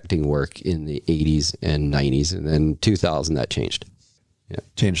contracting work in the 80s and 90s, and then 2000 that changed. Yeah.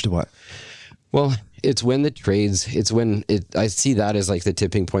 Changed to what? Well, it's when I see that as like the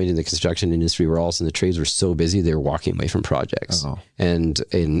tipping point in the construction industry, where all of a sudden the trades were so busy, they were walking away from projects. Oh. And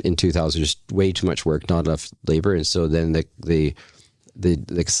in 2000, just way too much work, not enough labor. And so then the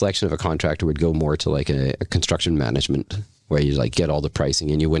selection of a contractor would go more to like a construction management, where you like get all the pricing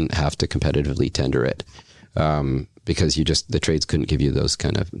and you wouldn't have to competitively tender it. Because the trades couldn't give you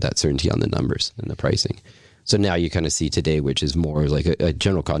that certainty on the numbers and the pricing. So now you kind of see today, which is more like a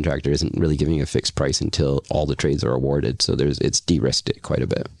general contractor isn't really giving a fixed price until all the trades are awarded. So it's de-risked it quite a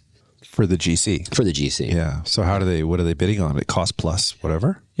bit. For the GC? For the GC. Yeah. So what are they bidding on? It cost plus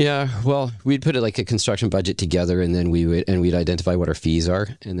whatever? Yeah. Well, we'd put it like a construction budget together, and then we'd identify what our fees are.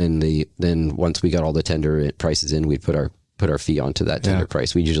 And then once we got all the tender prices in, we'd put our fee onto that tender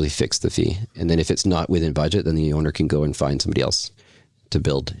price. We usually fix the fee. And then if it's not within budget, then the owner can go and find somebody else to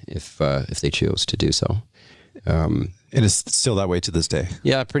build if they choose to do so. And it's still that way to this day.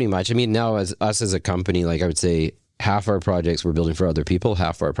 Yeah, pretty much. I mean, now as a company, like I would say half our projects we're building for other people,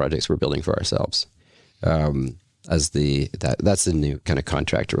 half our projects we're building for ourselves. That's the new kind of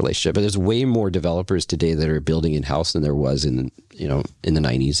contractor relationship. But there's way more developers today that are building in-house than there was in the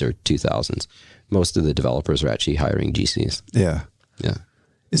 90s or 2000s. Most of the developers are actually hiring GCs. Yeah. Yeah.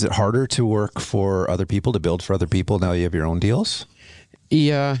 Is it harder to work for other people, to build for other people now you have your own deals?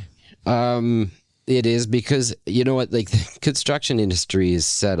 Yeah. It is, because you know what, like the construction industry is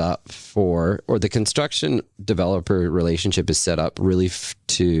set up or the construction developer relationship is set up really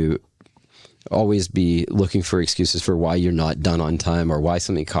to always be looking for excuses for why you're not done on time or why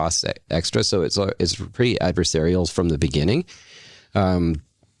something costs extra. So it's pretty adversarial from the beginning.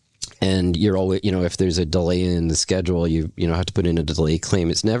 And you're always, if there's a delay in the schedule, you have to put in a delay claim.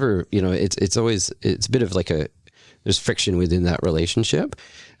 It's never, it's always a bit of like there's friction within that relationship.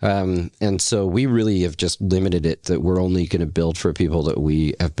 And so we really have just limited it, that we're only going to build for people that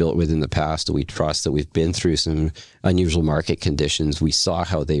we have built with in the past, that we trust, that we've been through some unusual market conditions. We saw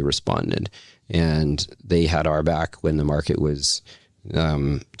how they responded, and they had our back when the market was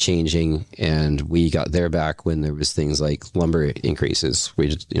changing, and we got their back when there was things like lumber increases. We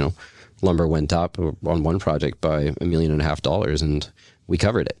just, lumber went up on one project by $1.5 million, and we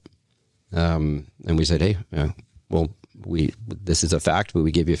covered it. And we said, hey, this is a fact, but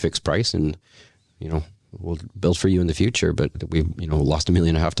we give you a fixed price, and we'll build for you in the future. But we lost $1.5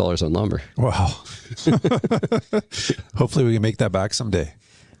 million on lumber. Wow. Hopefully we can make that back someday.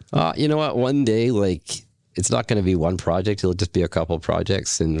 You know what? One day, like, it's not going to be one project. It'll just be a couple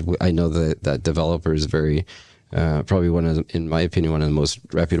projects. And I know that developer is very, probably in my opinion, one of the most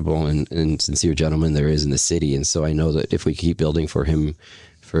reputable and sincere gentlemen there is in the city. And so I know that if we keep building for him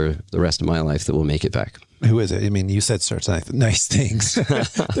for the rest of my life, that we'll make it back. Who is it? I mean, you said such nice things.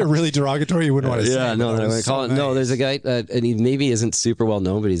 They're really derogatory. You wouldn't want to say. Yeah, no, I call it. Nice. No, there's a guy, and he maybe isn't super well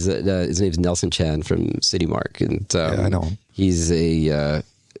known, but his name's Nelson Chan from City Mark, and I know him. He's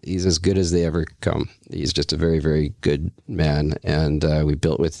as good as they ever come. He's just a very, very good man, and we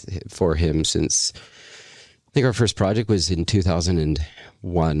built for him since I think our first project was in 2000 and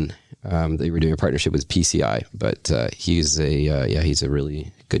one. They were doing a partnership with PCI, but he's a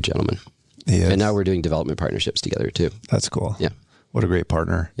really good gentleman. And now we're doing development partnerships together too. That's cool. Yeah. What a great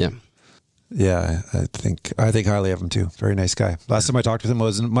partner. Yeah. Yeah, I think highly of him too. Very nice guy. Last time I talked with him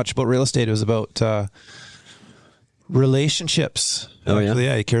wasn't much about real estate. It was about relationships. Oh, actually,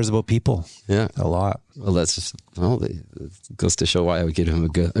 yeah, he cares about people. Yeah, a lot. Well, it goes to show why I would give him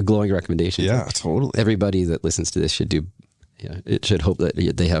a glowing recommendation. Yeah, totally. Everybody that listens to this should do. Yeah, it should hope that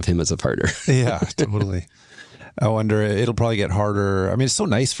they have him as a partner. Yeah, totally. I wonder, it'll probably get harder. I mean, it's so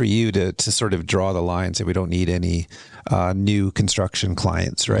nice for you to sort of draw the line, say we don't need any new construction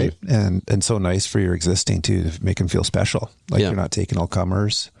clients, right? And so nice for your existing to make them feel special. Like you're not taking all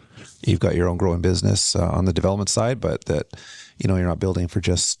comers. You've got your own growing business on the development side, but that, you're not building for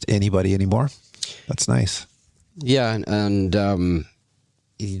just anybody anymore. That's nice. Yeah. And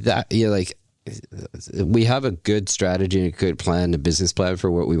we have a good strategy and a good plan, a business plan for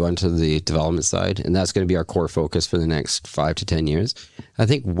what we want to the development side. And that's going to be our core focus for the next 5 to 10 years. I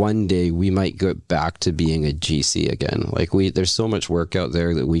think one day we might go back to being a GC again. Like there's so much work out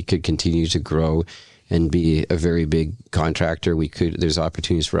there that we could continue to grow and be a very big contractor. There's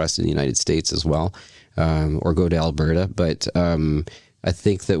opportunities for us in the United States as well, or go to Alberta. But I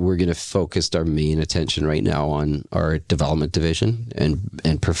think that we're going to focus our main attention right now on our development division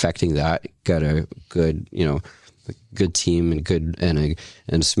and perfecting that. Got a good, good team and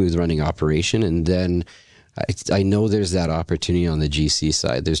a smooth running operation. And then I know there's that opportunity on the GC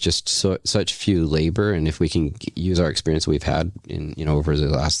side. There's just such few labor. And if we can use our experience we've had in, over the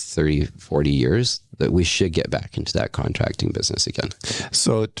last 30, 40 years, that we should get back into that contracting business again.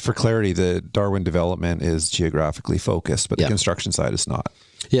 So for clarity, the Darwin development is geographically focused, but the construction side is not.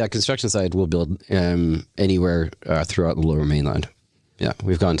 Yeah, construction side will build anywhere throughout the Lower Mainland. Yeah,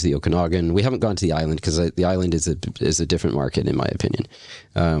 we've gone to the Okanagan. We haven't gone to the island because the island is a different market in my opinion.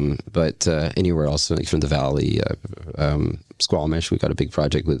 But anywhere else, like from the valley, Squamish, we've got a big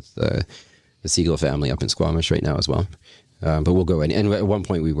project with the Siegel family up in Squamish right now as well. But we'll go in. And at one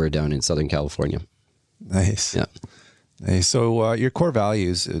point we were down in Southern California. Nice. Yeah. Nice. So your core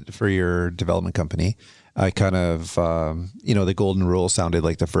values for your development company, I kind of, the golden rule sounded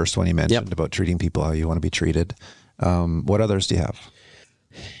like the first one you mentioned about treating people how you want to be treated. What others do you have?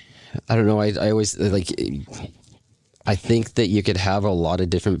 I don't know. I always I think that you could have a lot of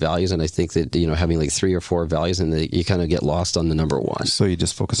different values, and I think that having like 3 or 4 values, and you kind of get lost on the number one. So you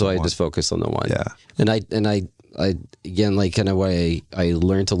just focus. So on I one. Just focus on the one. Yeah. And I again, like kind of what I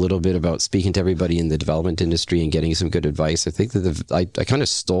learned a little bit about speaking to everybody in the development industry and getting some good advice. I think that I kind of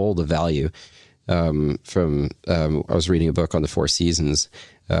stole the value from I was reading a book on the Four Seasons.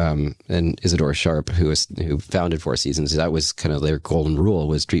 And Isidore Sharp, who founded Four Seasons, that was kind of their golden rule,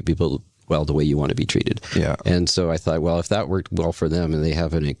 was treat people well the way you want to be treated. Yeah. And so I thought, well, if that worked well for them, and they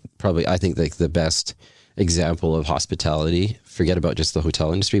have I think like the best example of hospitality, forget about just the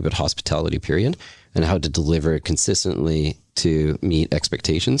hotel industry, but hospitality period, and how to deliver consistently to meet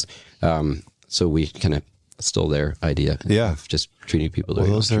expectations. So we kind of stole their idea of just treating people. Well,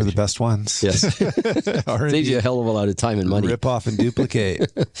 those are the best ones. Yes. Saves you a hell of a lot of time and money. Rip off and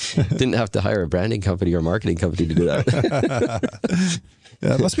duplicate. Didn't have to hire a branding company or marketing company to do that.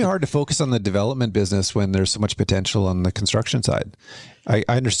 Yeah, it must be hard to focus on the development business when there's so much potential on the construction side. I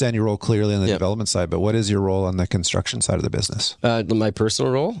understand your role clearly on the development side, but what is your role on the construction side of the business? My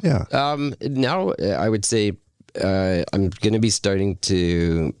personal role? Yeah. Now I would say I'm going to be starting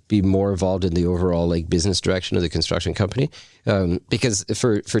to be more involved in the overall like business direction of the construction company, because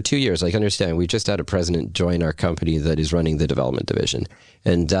for 2 years, like understand, we just had a president join our company that is running the development division,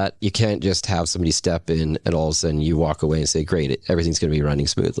 and that you can't just have somebody step in and all of a sudden you walk away and say, great, everything's going to be running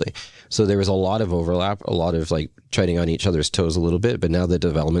smoothly. So there was a lot of overlap, a lot of like treading on each other's toes a little bit, but now the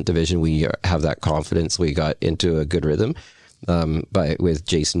development division, we have that confidence. We got into a good rhythm, with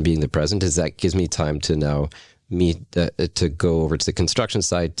Jason being the president, is that gives me time to now to go over to the construction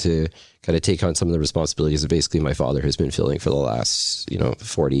side to kind of take on some of the responsibilities that basically my father has been filling for the last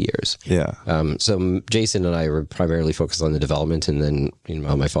 40 years. Yeah. So Jason and I were primarily focused on the development, and then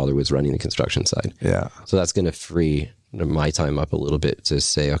my father was running the construction side. Yeah. So that's going to free my time up a little bit to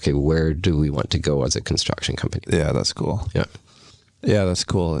say, okay, where do we want to go as a construction company? Yeah, that's cool. Yeah. Yeah, that's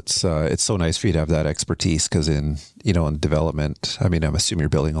cool. It's so nice for you to have that expertise, because in development, I mean, I'm assuming you're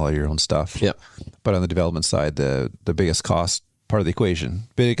building all your own stuff. Yeah. But on the development side, the biggest cost part of the equation,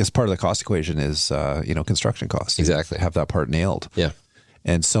 biggest part of the cost equation is construction costs. Exactly. You have that part nailed. Yeah.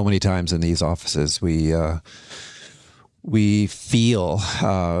 And so many times in these offices, we we feel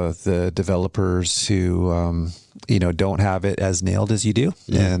the developers who don't have it as nailed as you do,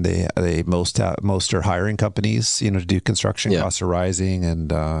 and they most are hiring companies to do construction. Costs are rising,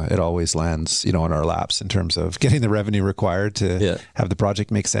 and it always lands on our laps in terms of getting the revenue required to have the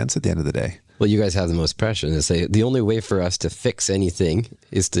project make sense at the end of the day. Well, you guys have the most pressure to say the only way for us to fix anything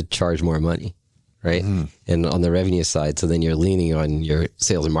is to charge more money. Right. And on the revenue side, so then you're leaning on your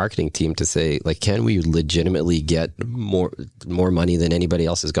sales and marketing team to say, like, can we legitimately get more money than anybody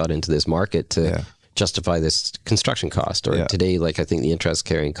else has got into this market to justify this construction cost? Or today, like, I think the interest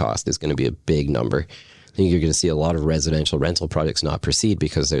carrying cost is going to be a big number. I think you're going to see a lot of residential rental projects not proceed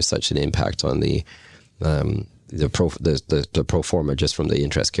because there's such an impact on the pro forma just from the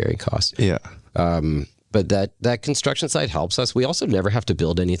interest carrying cost. Yeah. But that construction side helps us. We also never have to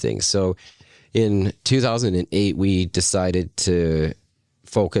build anything. So in 2008, we decided to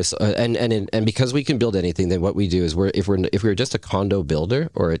focus, and because we can build anything, then what we do is if we're just a condo builder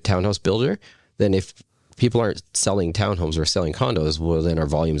or a townhouse builder, then if people aren't selling townhomes or selling condos, well, then our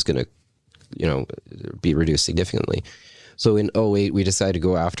volume is going to, be reduced significantly. So in 2008, we decided to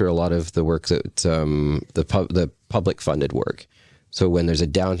go after a lot of the work that the public funded work. So when there's a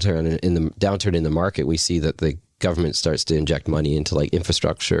downturn in the market, we see that the government starts to inject money into like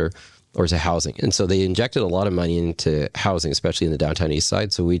infrastructure or to housing. And so they injected a lot of money into housing, especially in the downtown east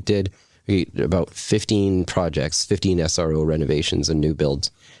side. So we did about 15 projects, 15 SRO renovations and new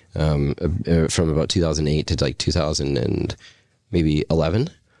builds from about 2008 to like 2000 and maybe 11.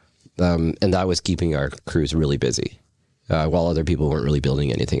 And that was keeping our crews really busy while other people weren't really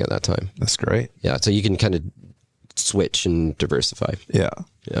building anything at that time. That's great. Yeah. So you can kind of switch and diversify. Yeah.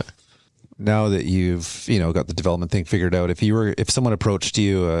 Yeah. Now that you've, got the development thing figured out, if someone approached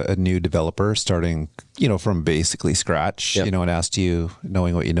you, a new developer starting, from basically scratch, and asked you,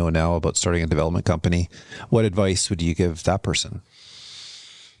 knowing what you know now about starting a development company, what advice would you give that person?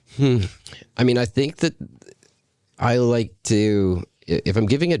 I mean, I think that I like to, if I'm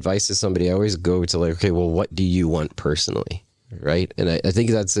giving advice to somebody, I always go to like, okay, well, what do you want personally? Right. And I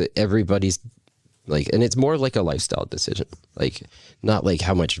think that's everybody's, and it's more like a lifestyle decision, not like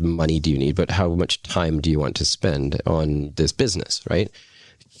how much money do you need, but how much time do you want to spend on this business, right?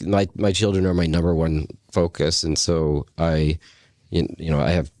 My children are my number one focus. And so I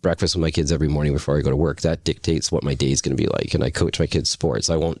have breakfast with my kids every morning before I go to work. That dictates what my day is going to be like. And I coach my kids' sports.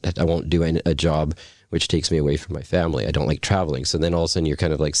 I won't do a job which takes me away from my family. I don't like traveling. So then all of a sudden you're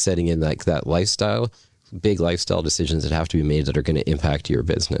kind of like setting in like that lifestyle, big lifestyle decisions that have to be made that are going to impact your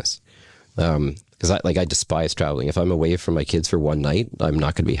business. Because I despise traveling. If I'm away from my kids for one night, I'm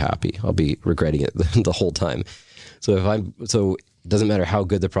not going to be happy. I'll be regretting it the whole time. So it doesn't matter how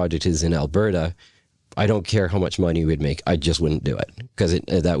good the project is in Alberta. I don't care how much money we'd make. I just wouldn't do it because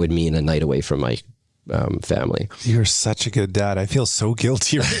that would mean a night away from my family. You're such a good dad. I feel so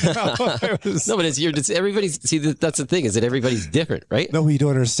guilty right now. No, but it's everybody's. See, that's the thing is that everybody's different, right? No, you don't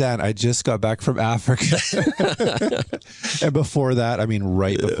understand. I just got back from Africa, and before that,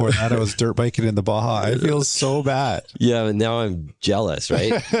 right before that, I was dirt biking in the Baja. I feel so bad. Yeah, and now I'm jealous,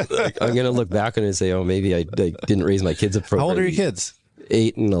 right? I'm gonna look back on it and say, oh, maybe I didn't raise my kids appropriately. How old are your kids?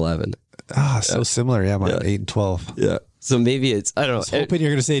 8 and 11. So similar. Yeah, mine 8 and 12. Yeah. So maybe it's, I don't know. I was hoping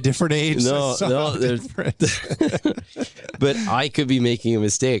you're going to say a different age. No. But I could be making a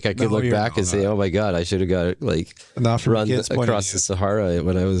mistake. I could look back and say, oh my God, I should have got run across the Sahara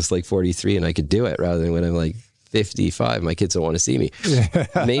when I was like 43 and I could do it rather than when I'm like 55. My kids don't want to see me.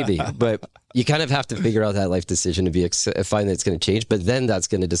 Maybe. But you kind of have to figure out that life decision to find that it's going to change. But then that's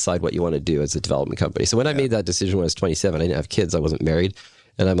going to decide what you want to do as a development company. So when I made that decision when I was 27, I didn't have kids. I wasn't married.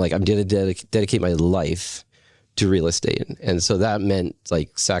 And I'm like, I'm going to dedicate my life to real estate. And so that meant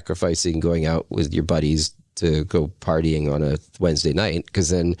like sacrificing going out with your buddies to go partying on a Wednesday night. Because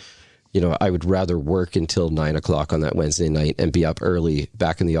then, I would rather work until 9 o'clock on that Wednesday night and be up early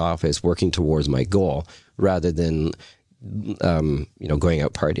back in the office working towards my goal rather than, going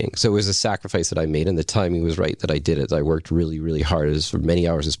out partying. So it was a sacrifice that I made and the timing was right that I did it. I worked really, really hard as many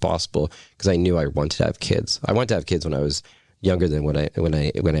hours as possible because I knew I wanted to have kids. I wanted to have kids when I was younger than when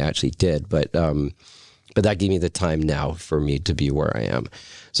I actually did. But that gave me the time now for me to be where I am.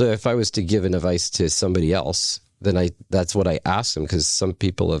 So if I was to give an advice to somebody else, then that's what I asked them because some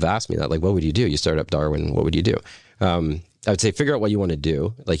people have asked me that, like, what would you do? You start up Darwin, what would you do? I would say, figure out what you want to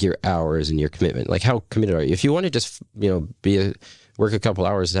do, like your hours and your commitment. Like how committed are you? If you want to just, work a couple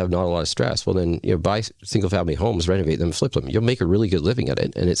hours and have not a lot of stress, well then, buy single family homes, renovate them, flip them. You'll make a really good living at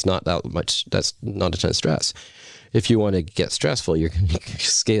it. And it's not that much, that's not a ton of stress. if you want to get stressful, you're going to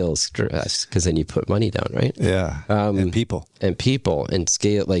scale stress because then you put money down, right? Yeah. And people and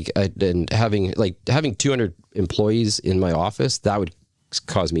scale and having 200 employees in my office, that would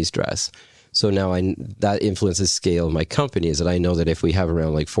cause me stress. So now that influences scale of my company, is that I know that if we have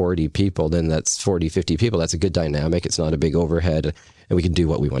around like 40 people, then that's 40, 50 people. That's a good dynamic. It's not a big overhead, and we can do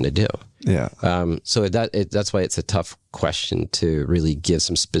what we want to do. Yeah. So that's why it's a tough question to really give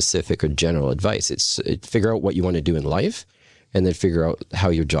some specific or general advice. It's figure out what you want to do in life, and then figure out how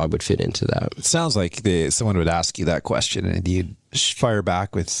your job would fit into that. It sounds like someone would ask you that question, and you'd fire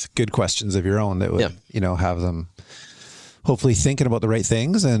back with good questions of your own that would, have them hopefully thinking about the right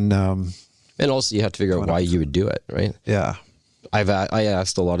things. And also you have to figure out why you would do it, right? Yeah. I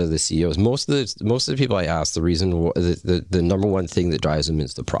asked a lot of the CEOs. Most of the people I asked, the reason, the number one thing that drives them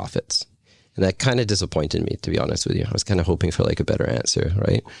is the profits, and that kind of disappointed me, to be honest with you. I was kind of hoping for like a better answer,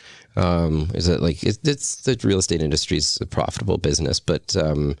 right? Is that like it's the real estate industry is a profitable business, but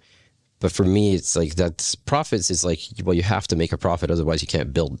for me, it's like that's profits is like, well, you have to make a profit, otherwise you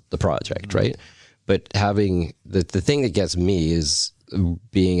can't build the project, right? But having the thing that gets me is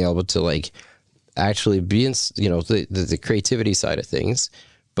being able to like actually be in, the creativity side of things,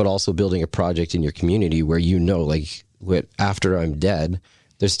 but also building a project in your community where, like after I'm dead,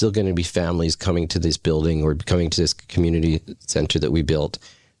 there's still going to be families coming to this building or coming to this community center that we built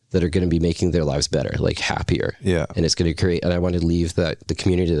that are going to be making their lives better, like happier. Yeah. And it's going to create, and I want to leave the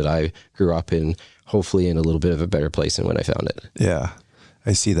community that I grew up in, hopefully in a little bit of a better place than when I found it. Yeah.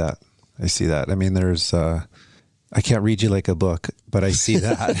 I see that. I mean, there's, I can't read you like a book, but I see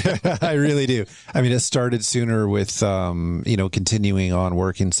that. I really do. I mean, it started sooner with, continuing on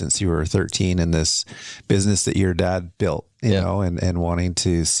working since you were 13 in this business that your dad built, you know, and wanting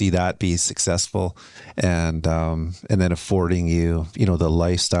to see that be successful, and then affording you, the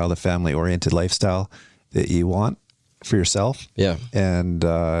lifestyle, the family oriented lifestyle that you want for yourself. Yeah. And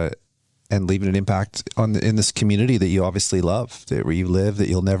leaving an impact in this community that you obviously love, where you live, that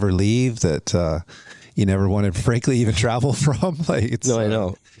you'll never leave, that, you never want to, frankly, even travel from. I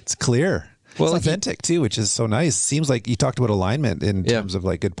know. It's clear. Well, it's authentic too, which is so nice. Seems like you talked about alignment in terms of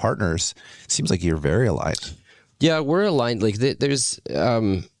like good partners. Seems like you're very aligned. Yeah, we're aligned. Like there's,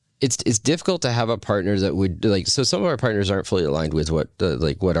 it's difficult to have a partner that would like. So some of our partners aren't fully aligned with what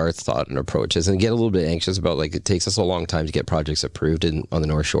our thought and approach is, and get a little bit anxious about like it takes us a long time to get projects approved on the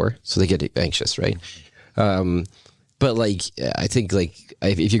Northshore, so they get anxious, right? But like, I think like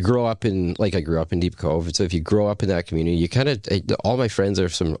if you grow up in, like I grew up in Deep Cove, so if you grow up in that community, you kind of, all my friends are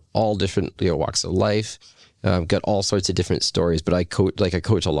from all different walks of life, got all sorts of different stories. But I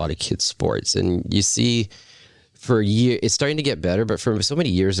coach a lot of kids sports, and you see for a year, it's starting to get better, but for so many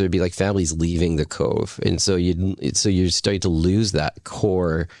years there'd be like families leaving the Cove, and so you're starting to lose that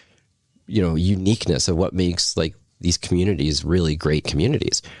core, uniqueness of what makes like these communities really great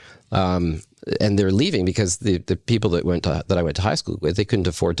communities. And they're leaving because the people that I went to high school with, they couldn't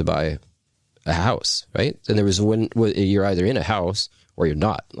afford to buy a house, right? And there was you're either in a house or you're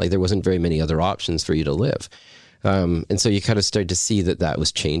not. Like there wasn't very many other options for you to live. And so you kind of started to see that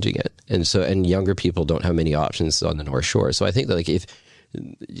was changing it. And younger people don't have many options on the North Shore. So I think that like if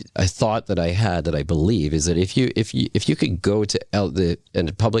a thought that I had, that I believe, is that if you could go to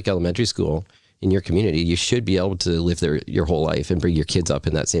a public elementary school in your community, you should be able to live there your whole life and bring your kids up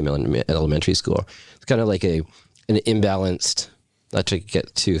in that same elementary school. It's kind of like an imbalanced, not to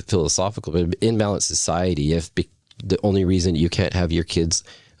get too philosophical, but an imbalanced society. If the only reason you can't have your kids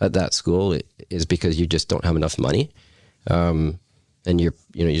at that school is because you just don't have enough money, and you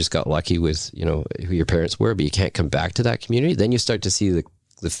just got lucky with who your parents were, but you can't come back to that community, then you start to see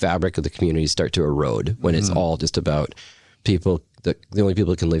the fabric of the community start to erode when it's all just about people. The only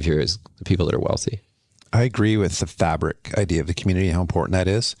people that can live here is the people that are wealthy. I agree with the fabric idea of the community, how important that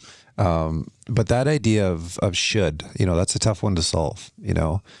is. But that idea of should, that's a tough one to solve.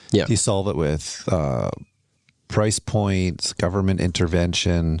 Do you solve it with price points, government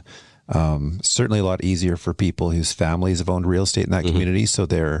intervention? Certainly a lot easier for people whose families have owned real estate in that community. So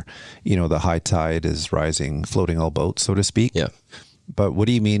they're, the high tide is rising, floating all boats, so to speak. Yeah. But what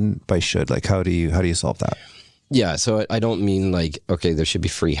do you mean by should? Like, how do you solve that? Yeah, so I don't mean like, okay, there should be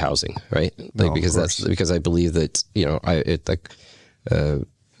free housing, right? Like, because I believe that,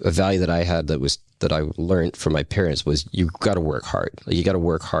 a value that I had that I learned from my parents was you got to work hard. Like, you got to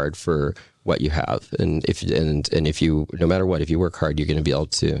work hard for what you have, and if you, no matter what, if you work hard, you're going to be able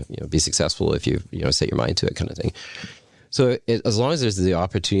to be successful if you set your mind to it, kind of thing. So as long as there's the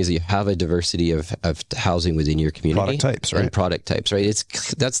opportunities that you have a diversity of housing within your community, product types, right?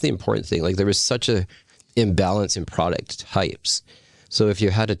 That's the important thing. Like there was such a imbalance in product types. So if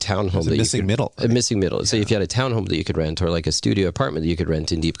you had a townhome, a missing middle. A missing middle. So if you had a townhome that you could rent, or like a studio apartment that you could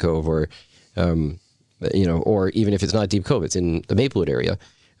rent in Deep Cove, or or even if it's not Deep Cove, it's in the Maplewood area,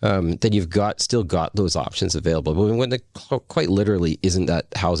 then you've still got those options available. But when quite literally isn't that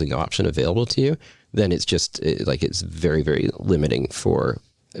housing option available to you, then it's just it's very, very limiting for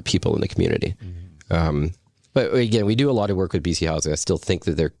people in the community. Mm-hmm. But again, we do a lot of work with BC Housing. I still think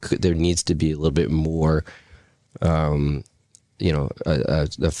that there needs to be a little bit more,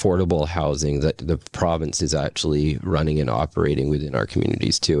 affordable housing that the province is actually running and operating within our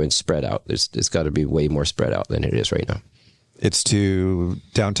communities too, and spread out. It's got to be way more spread out than it is right now. It's to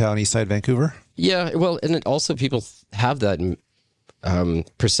downtown Eastside Vancouver? Yeah, well, and then also people have that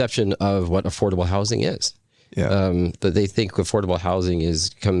perception of what affordable housing is. Yeah, that they think affordable housing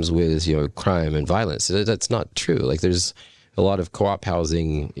comes with crime and violence. That's not true. Like there's a lot of co-op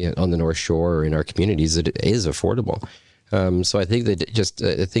housing on the North Shore or in our communities that is affordable. So I think that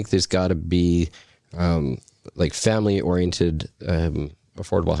I think there's got to be family oriented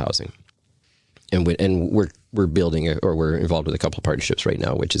affordable housing, and we're building or we're involved with a couple of partnerships right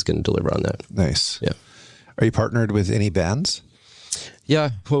now, which is going to deliver on that. Nice. Yeah. Are you partnered with any bands?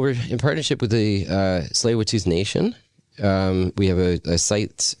 Yeah, well, we're in partnership with the Tsleil-Waututh Nation. We have a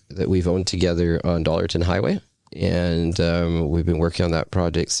site that we've owned together on Dollarton Highway, and we've been working on that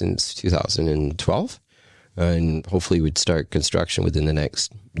project since 2012, and hopefully we'd start construction within the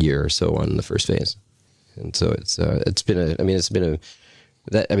next year or so on the first phase. And so that's probably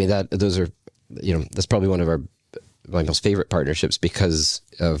one of my most favorite partnerships because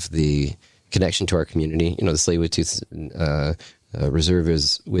of the connection to our community. The Tsleil-Waututh Reserve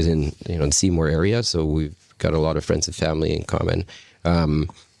is within the Seymour area, so we've got a lot of friends and family in common,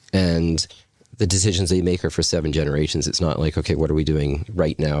 and the decisions they make are for 7 generations. It's not like, okay, what are we doing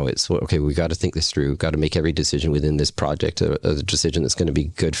right now? It's okay, we got to think this through. Got to make every decision within this project a decision that's going to be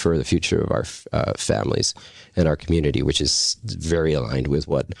good for the future of our families and our community, which is very aligned with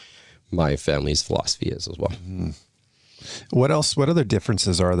what my family's philosophy is as well. Mm-hmm. What else? What other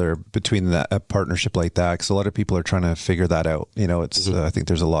differences are there between a partnership like that? Because a lot of people are trying to figure that out. It's I think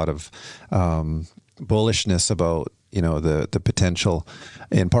there's a lot of bullishness about the potential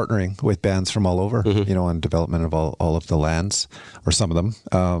in partnering with bands from all over. On development of all of the lands, or some of them.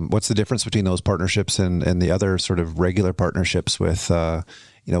 What's the difference between those partnerships and the other sort of regular partnerships with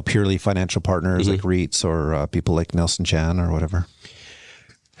purely financial partners like REITs or people like Nelson Chan or whatever?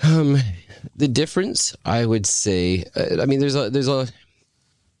 The difference, I would say, there's a,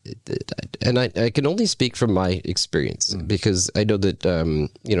 and I can only speak from my experience because I know that,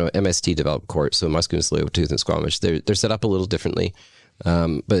 MST developed court, so Musqueam, Tsleil-Waututh, and Squamish, they're set up a little differently,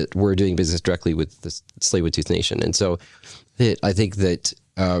 but we're doing business directly with the Tsleil-Waututh Nation. And so I think that,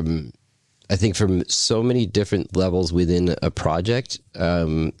 from so many different levels within a project,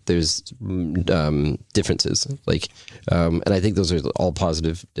 there's differences. And I think those are all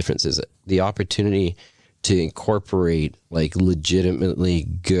positive differences. The opportunity to incorporate legitimately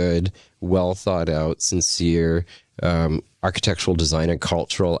good, well thought out, sincere architectural design and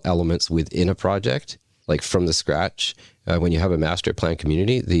cultural elements within a project, from the scratch. When you have a master plan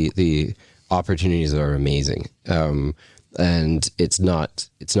community, the opportunities are amazing. And it's not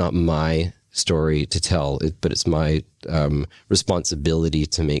my story to tell, but it's my responsibility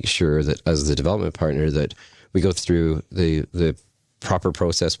to make sure that as the development partner that we go through the proper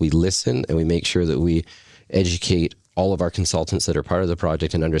process. We listen and we make sure that we educate all of our consultants that are part of the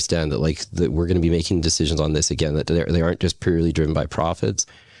project and understand that that we're going to be making decisions on this again, that they aren't just purely driven by profits,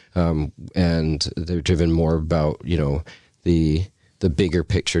 and they're driven more about the bigger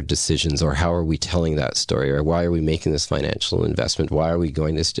picture decisions, or how are we telling that story, or why are we making this financial investment? Why are we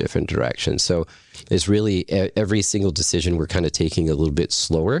going this different direction? So it's really every single decision we're kind of taking a little bit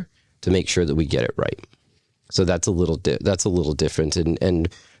slower to make sure that we get it right. So that's a little different. And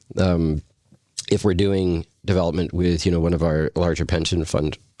if we're doing development with, one of our larger pension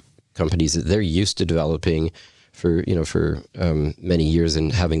fund companies, they're used to developing for many years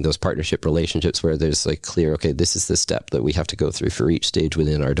and having those partnership relationships where there's clear, okay, this is the step that we have to go through for each stage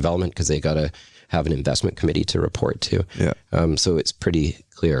within our development, because they got to have an investment committee to report to. Yeah. So it's pretty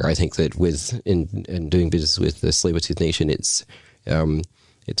clear. I think that in doing business with the Tsleil-Waututh Nation, it's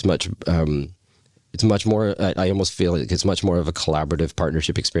much more, I almost feel like it's much more of a collaborative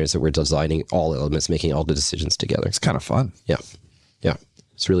partnership experience that we're designing all elements, making all the decisions together. It's kind of fun. Yeah. Yeah.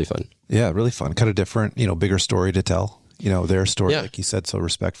 It's really fun. Yeah, really fun. Kind of different, bigger story to tell, their story, like you said, so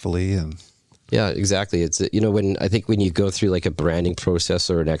respectfully. And yeah, exactly. It's, when you go through a branding process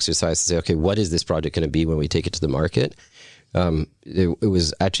or an exercise to say, okay, what is this project going to be when we take it to the market? It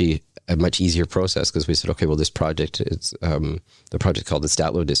was actually a much easier process because we said, okay, well, this project is the project called the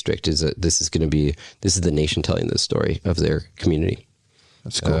Statlow District this is the nation telling the story of their community.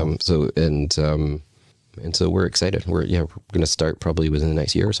 That's cool. So we're excited. We're going to start probably within the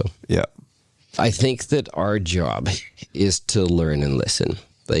next year or so. Yeah. I think that our job is to learn and listen.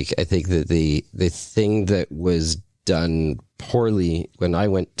 Like, I think that the thing that was done poorly when I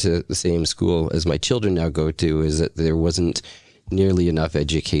went to the same school as my children now go to is that there wasn't nearly enough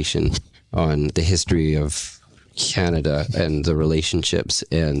education on the history of Canada and the relationships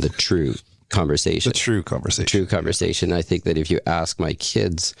and the true conversation. The true conversation. I think that if you ask my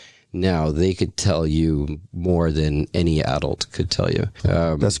kids now, they could tell you more than any adult could tell you.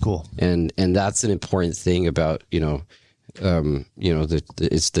 That's cool. And that's an important thing about, it's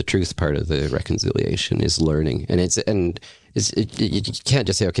the truth part of the reconciliation is learning. And you can't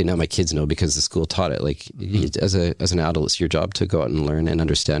just say, okay, now my kids know because the school taught it. Like, as an adult, it's your job to go out and learn and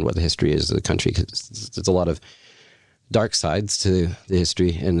understand what the history is of the country. Because there's a lot of dark sides to the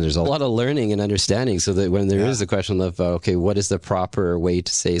history, and there's a lot of learning and understanding, so that when there is a question of okay, what is the proper way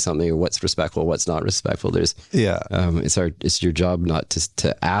to say something, or what's respectful, what's not respectful, it's your job not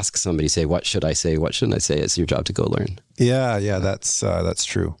to ask somebody, say, what should I say, what shouldn't I say. It's your job to go learn. That's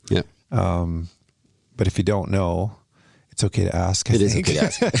true. Yeah. But if you don't know, it's okay to ask. It is okay to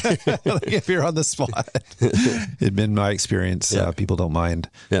ask. Like, if you're on the spot. It's been my experience. People don't mind.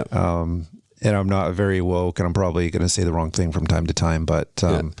 Yeah. And I'm not very woke, and I'm probably going to say the wrong thing from time to time. But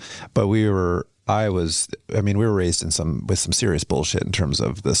we were raised with some serious bullshit in terms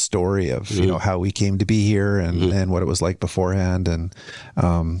of the story of how we came to be here and what it was like beforehand, and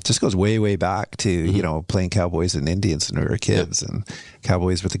just goes way back to playing cowboys and Indians when we were kids, and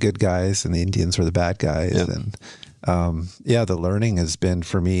cowboys were the good guys and the Indians were the bad guys, and the learning has been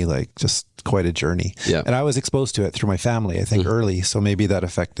for me like just quite a journey. Yeah. And I was exposed to it through my family, I think, early. So maybe that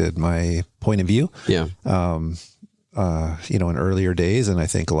affected my point of view. Yeah. In earlier days. And I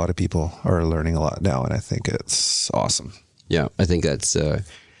think a lot of people are learning a lot now. And I think it's awesome. Yeah. I think that's,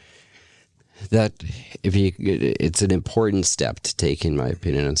 it's an important step to take, in my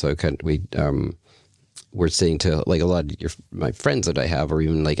opinion. And so we're saying to like a lot of my friends that I have, or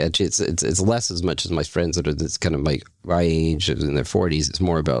even like it's less as much as my friends that are this kind of like my age in their 40s. It's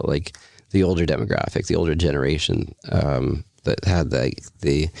more about like the older demographic, the older generation that had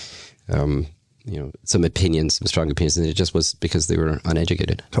some opinions, some strong opinions, and it just was because they were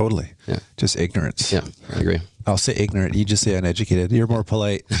uneducated. Totally. Yeah. Just ignorance. Yeah, I agree. I'll say ignorant. You just say uneducated. You're more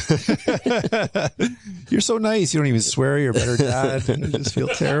polite. You're so nice. You don't even swear. You're a better dad. You just feel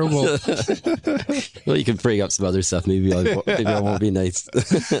terrible. Well, you can bring up some other stuff. Maybe I won't be nice.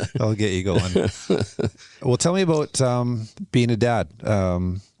 I'll get you going. Well, tell me about being a dad.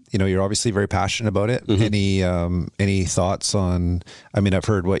 You're obviously very passionate about it. Mm-hmm. Any thoughts on, I've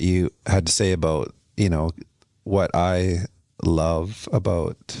heard what you had to say about, what I love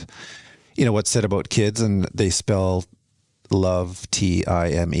about, what's said about kids, and they spell love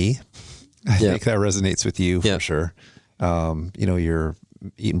Time. I think that resonates with you for sure. You're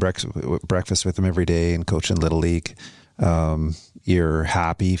eating breakfast with them every day and coaching Little League. You're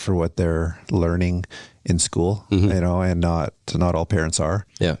happy for what they're learning in school, and not all parents are,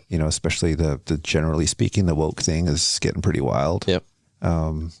 especially the generally speaking, the woke thing is getting pretty wild. Yep.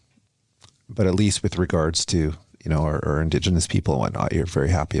 But at least with regards to, our Indigenous people and whatnot, you're very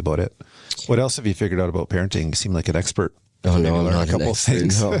happy about it. What else have you figured out about parenting? You seem like an expert. Oh no, I'm not a couple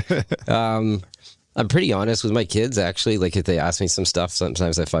things. No. I'm pretty honest with my kids, actually. Like, if they ask me some stuff,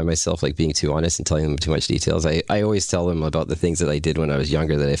 sometimes I find myself like being too honest and telling them too much details. I always tell them about the things that I did when I was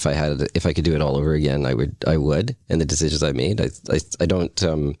younger, that if I could do it all over again, I would. And the decisions I made, I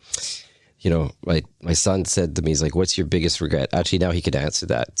don't, my son said to me, he's like, what's your biggest regret? Actually, now he could answer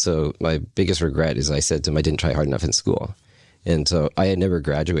that. So my biggest regret is I said to him, I didn't try hard enough in school. And so I had never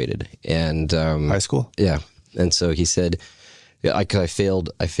graduated. And high school? Yeah. And so he said, yeah, I failed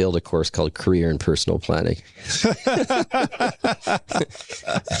a course called Career and Personal Planning.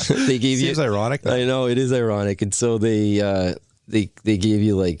 They gave Seems ironic. I know, it is ironic. And so they gave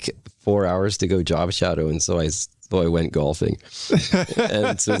you like 4 hours to go job shadow, and so I went golfing.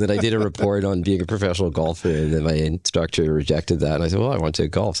 And so then I did a report on being a professional golfer, and then my instructor rejected that. And I said, well, I want to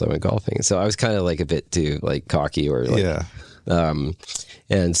golf, so I went golfing. So I was kind of like a bit too like cocky, or like,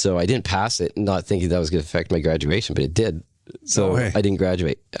 and so I didn't pass it, not thinking that was going to affect my graduation, but it did. So I didn't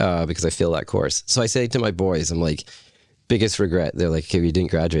graduate because I failed that course. So I say to my boys, I'm like, biggest regret. They're like, okay, you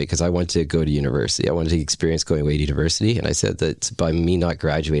didn't graduate, because I wanted to go to university. I wanted to experience going away to university. And I said that by me not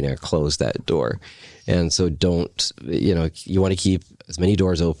graduating, I closed that door. And so you want to keep as many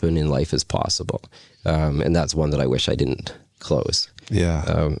doors open in life as possible. And that's one that I wish I didn't close.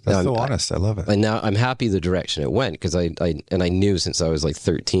 Yeah. That's so honest. I love it. And now I'm happy the direction it went, because I knew since I was like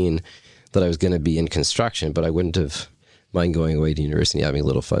 13 that I was going to be in construction, but I wouldn't have mind going away to university and having a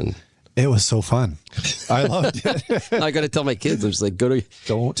little fun. It was so fun. I loved it. I got to tell my kids, I'm just like,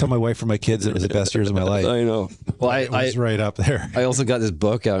 don't tell my wife or my kids it was the best years of my life. I know. Well, it was right up there. I also got this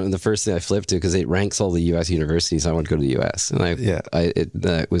book out, and the first thing I flipped to, because it ranks all the U.S. universities, I want to go to the U.S. And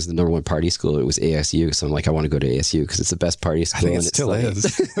it was the number one party school. It was ASU. So I'm like, I want to go to ASU because it's the best party school. I think it still is.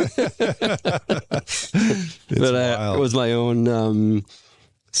 But it was my own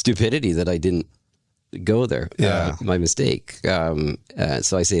stupidity that I didn't go there. Yeah. My mistake. So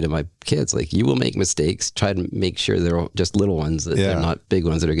I say to my kids, like, you will make mistakes. Try to make sure they're just little ones, that they're not big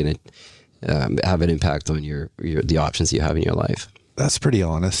ones that are going to have an impact on the options you have in your life. That's pretty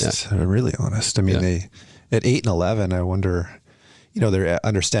honest. Yeah. Really honest. I mean, they at 8 and 11, I wonder, their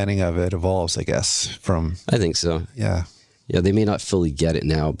understanding of it evolves, I guess, from. I think so. Yeah. Yeah. They may not fully get it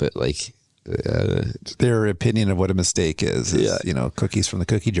now, but like, their opinion of what a mistake is cookies from the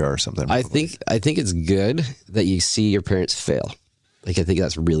cookie jar or something. I think it's good that you see your parents fail. Like, I think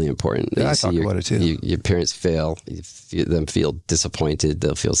that's really important. Yeah, I talk about it too. Your parents fail, you them feel disappointed,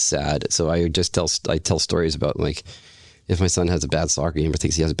 they'll feel sad. So I tell stories about, like, if my son has a bad soccer game or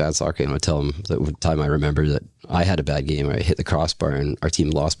thinks he has a bad soccer game, I tell him that one time I remember that I had a bad game. I hit the crossbar and our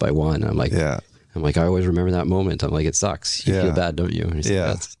team lost by 1. I'm like, I always remember that moment. I'm like, it sucks. You feel bad, don't you? And he's like,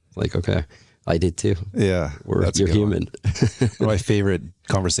 that's like, okay, I did too. Yeah. You're human. One of my favorite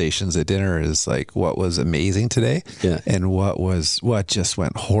conversations at dinner is like, what was amazing today? Yeah. And what just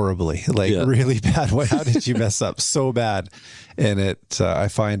went horribly, like really bad. How did you mess up so bad? And I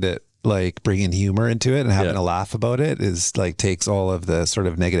find it like bringing humor into it and having a laugh about it is like, takes all of the sort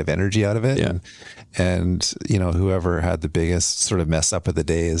of negative energy out of it. Yeah. And whoever had the biggest sort of mess up of the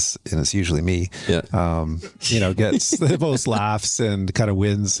day and it's usually me, gets the most laughs and kind of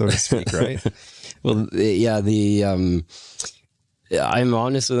wins, so to speak. Right. Well, I'm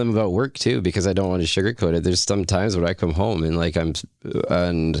honest with them about work too, because I don't want to sugarcoat it. There's some times where I come home and like,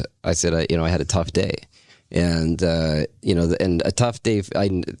 and I said, I had a tough day, and and a tough day,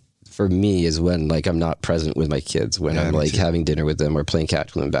 for me, is when, like, I'm not present with my kids, when I'm like having dinner with them or playing catch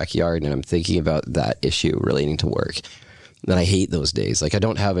with them in the backyard, and I'm thinking about that issue relating to work. And I hate those days. Like, I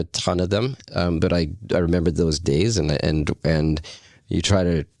don't have a ton of them, but I remember those days, and you try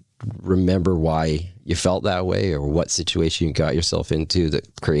to remember why you felt that way or what situation you got yourself into that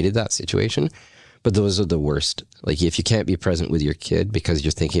created that situation. But those are the worst. Like, if you can't be present with your kid because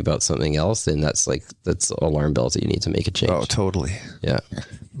you're thinking about something else, then that's alarm bells that you need to make a change. Oh, totally. Yeah.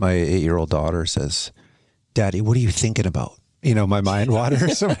 My 8-year-old daughter says, "Daddy, what are you thinking about?" My mind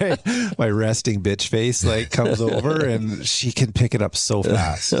wanders. my resting bitch face like comes over, and she can pick it up so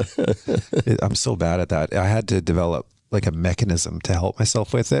fast. I'm so bad at that. I had to develop like a mechanism to help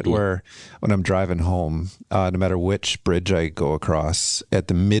myself with it, where when I'm driving home, no matter which bridge I go across, at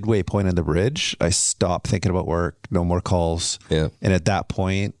the midway point of the bridge, I stop thinking about work, no more calls. Yeah. And at that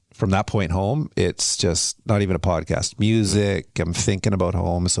point, from that point home, it's just not even a podcast, music. I'm thinking about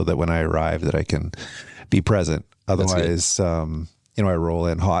home so that when I arrive that I can be present. Otherwise, I roll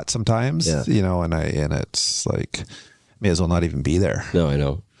in hot sometimes, and it's like, may as well not even be there. No, I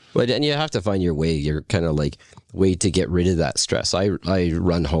know. But and you have to find your way. You're kind of like way to get rid of that stress. I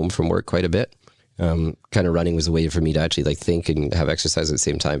run home from work quite a bit. Kind of running was a way for me to actually like think and have exercise at the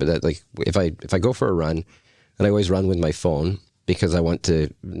same time. But that, like, if I go for a run, and I always run with my phone because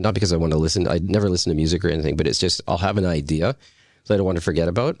not because I want to listen. I never listen to music or anything, but it's just, I'll have an idea that I don't want to forget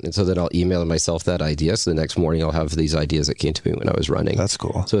about. And so then I'll email myself that idea. So the next morning I'll have these ideas that came to me when I was running. That's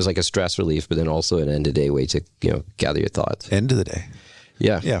cool. So it's like a stress relief, but then also an end of day way to, gather your thoughts. End of the day.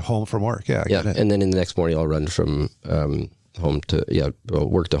 Yeah. Yeah. Home from work. Yeah. Yeah. And then in the next morning I'll run from work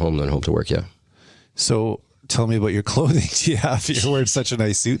to home, then home to work. Yeah. So tell me about your clothing. Do you have, you're wearing such a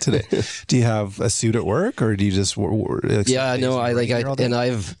nice suit today. Do you have a suit at work, or do you just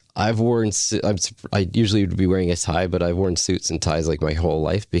I've worn, I usually would be wearing a tie, but I've worn suits and ties like my whole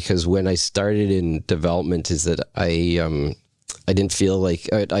life, because when I started in development is that I didn't feel like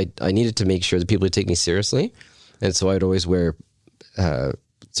I needed to make sure that people would take me seriously. And so I'd always wear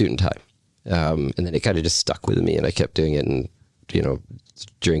suit and tie. And then it kind of just stuck with me, and I kept doing it. And,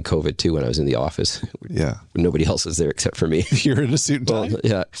 during COVID too, when I was in the office, nobody else was there except for me. You're in a suit and tie? Well,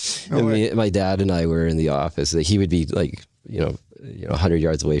 yeah. No and my dad and I were in the office. He would be like, 100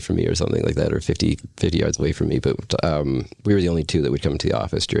 yards away from me or something like that, or 50 yards away from me. But we were the only two that would come to the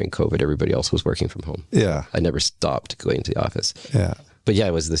office during COVID. Everybody else was working from home. Yeah. I never stopped going to the office. Yeah. But yeah,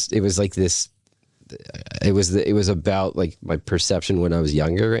 it was about like my perception when I was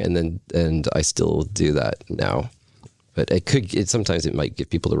younger, and I still do that now. But sometimes it might give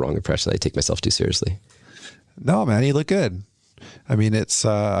people the wrong impression that I take myself too seriously. No, man, you look good. I mean, it's,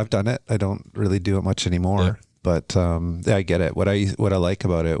 I've done it. I don't really do it much anymore, but, yeah, I get it. What I like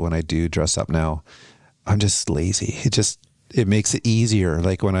about it when I do dress up now, I'm just lazy. It makes it easier.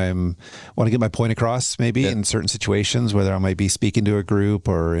 Like when want to get my point across, maybe in certain situations, whether I might be speaking to a group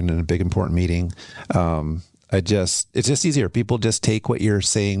or in a big important meeting. It's just easier. People just take what you're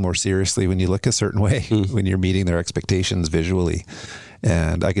saying more seriously when you look a certain way, when you're meeting their expectations visually.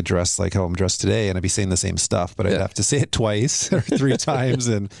 And I could dress like how I'm dressed today and I'd be saying the same stuff, but I'd have to say it twice or 3 times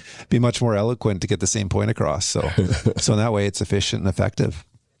and be much more eloquent to get the same point across. So in that way it's efficient and effective.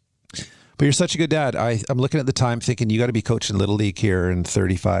 But you're such a good dad. I'm looking at the time thinking you got to be coaching Little League here in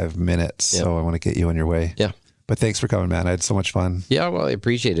 35 minutes. Yep. So I want to get you on your way. Yeah. But thanks for coming, man. I had so much fun. Yeah, well, I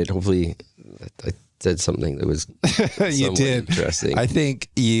appreciate it. Hopefully I said something that was you did. Interesting. I think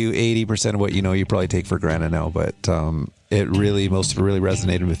 80% of what you know, you probably take for granted now, but most of it really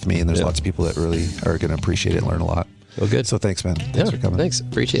resonated with me. And there's lots of people that really are going to appreciate it and learn a lot. Well, good. So thanks, man. Thanks for coming. Thanks.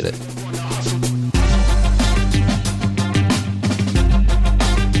 Appreciate it.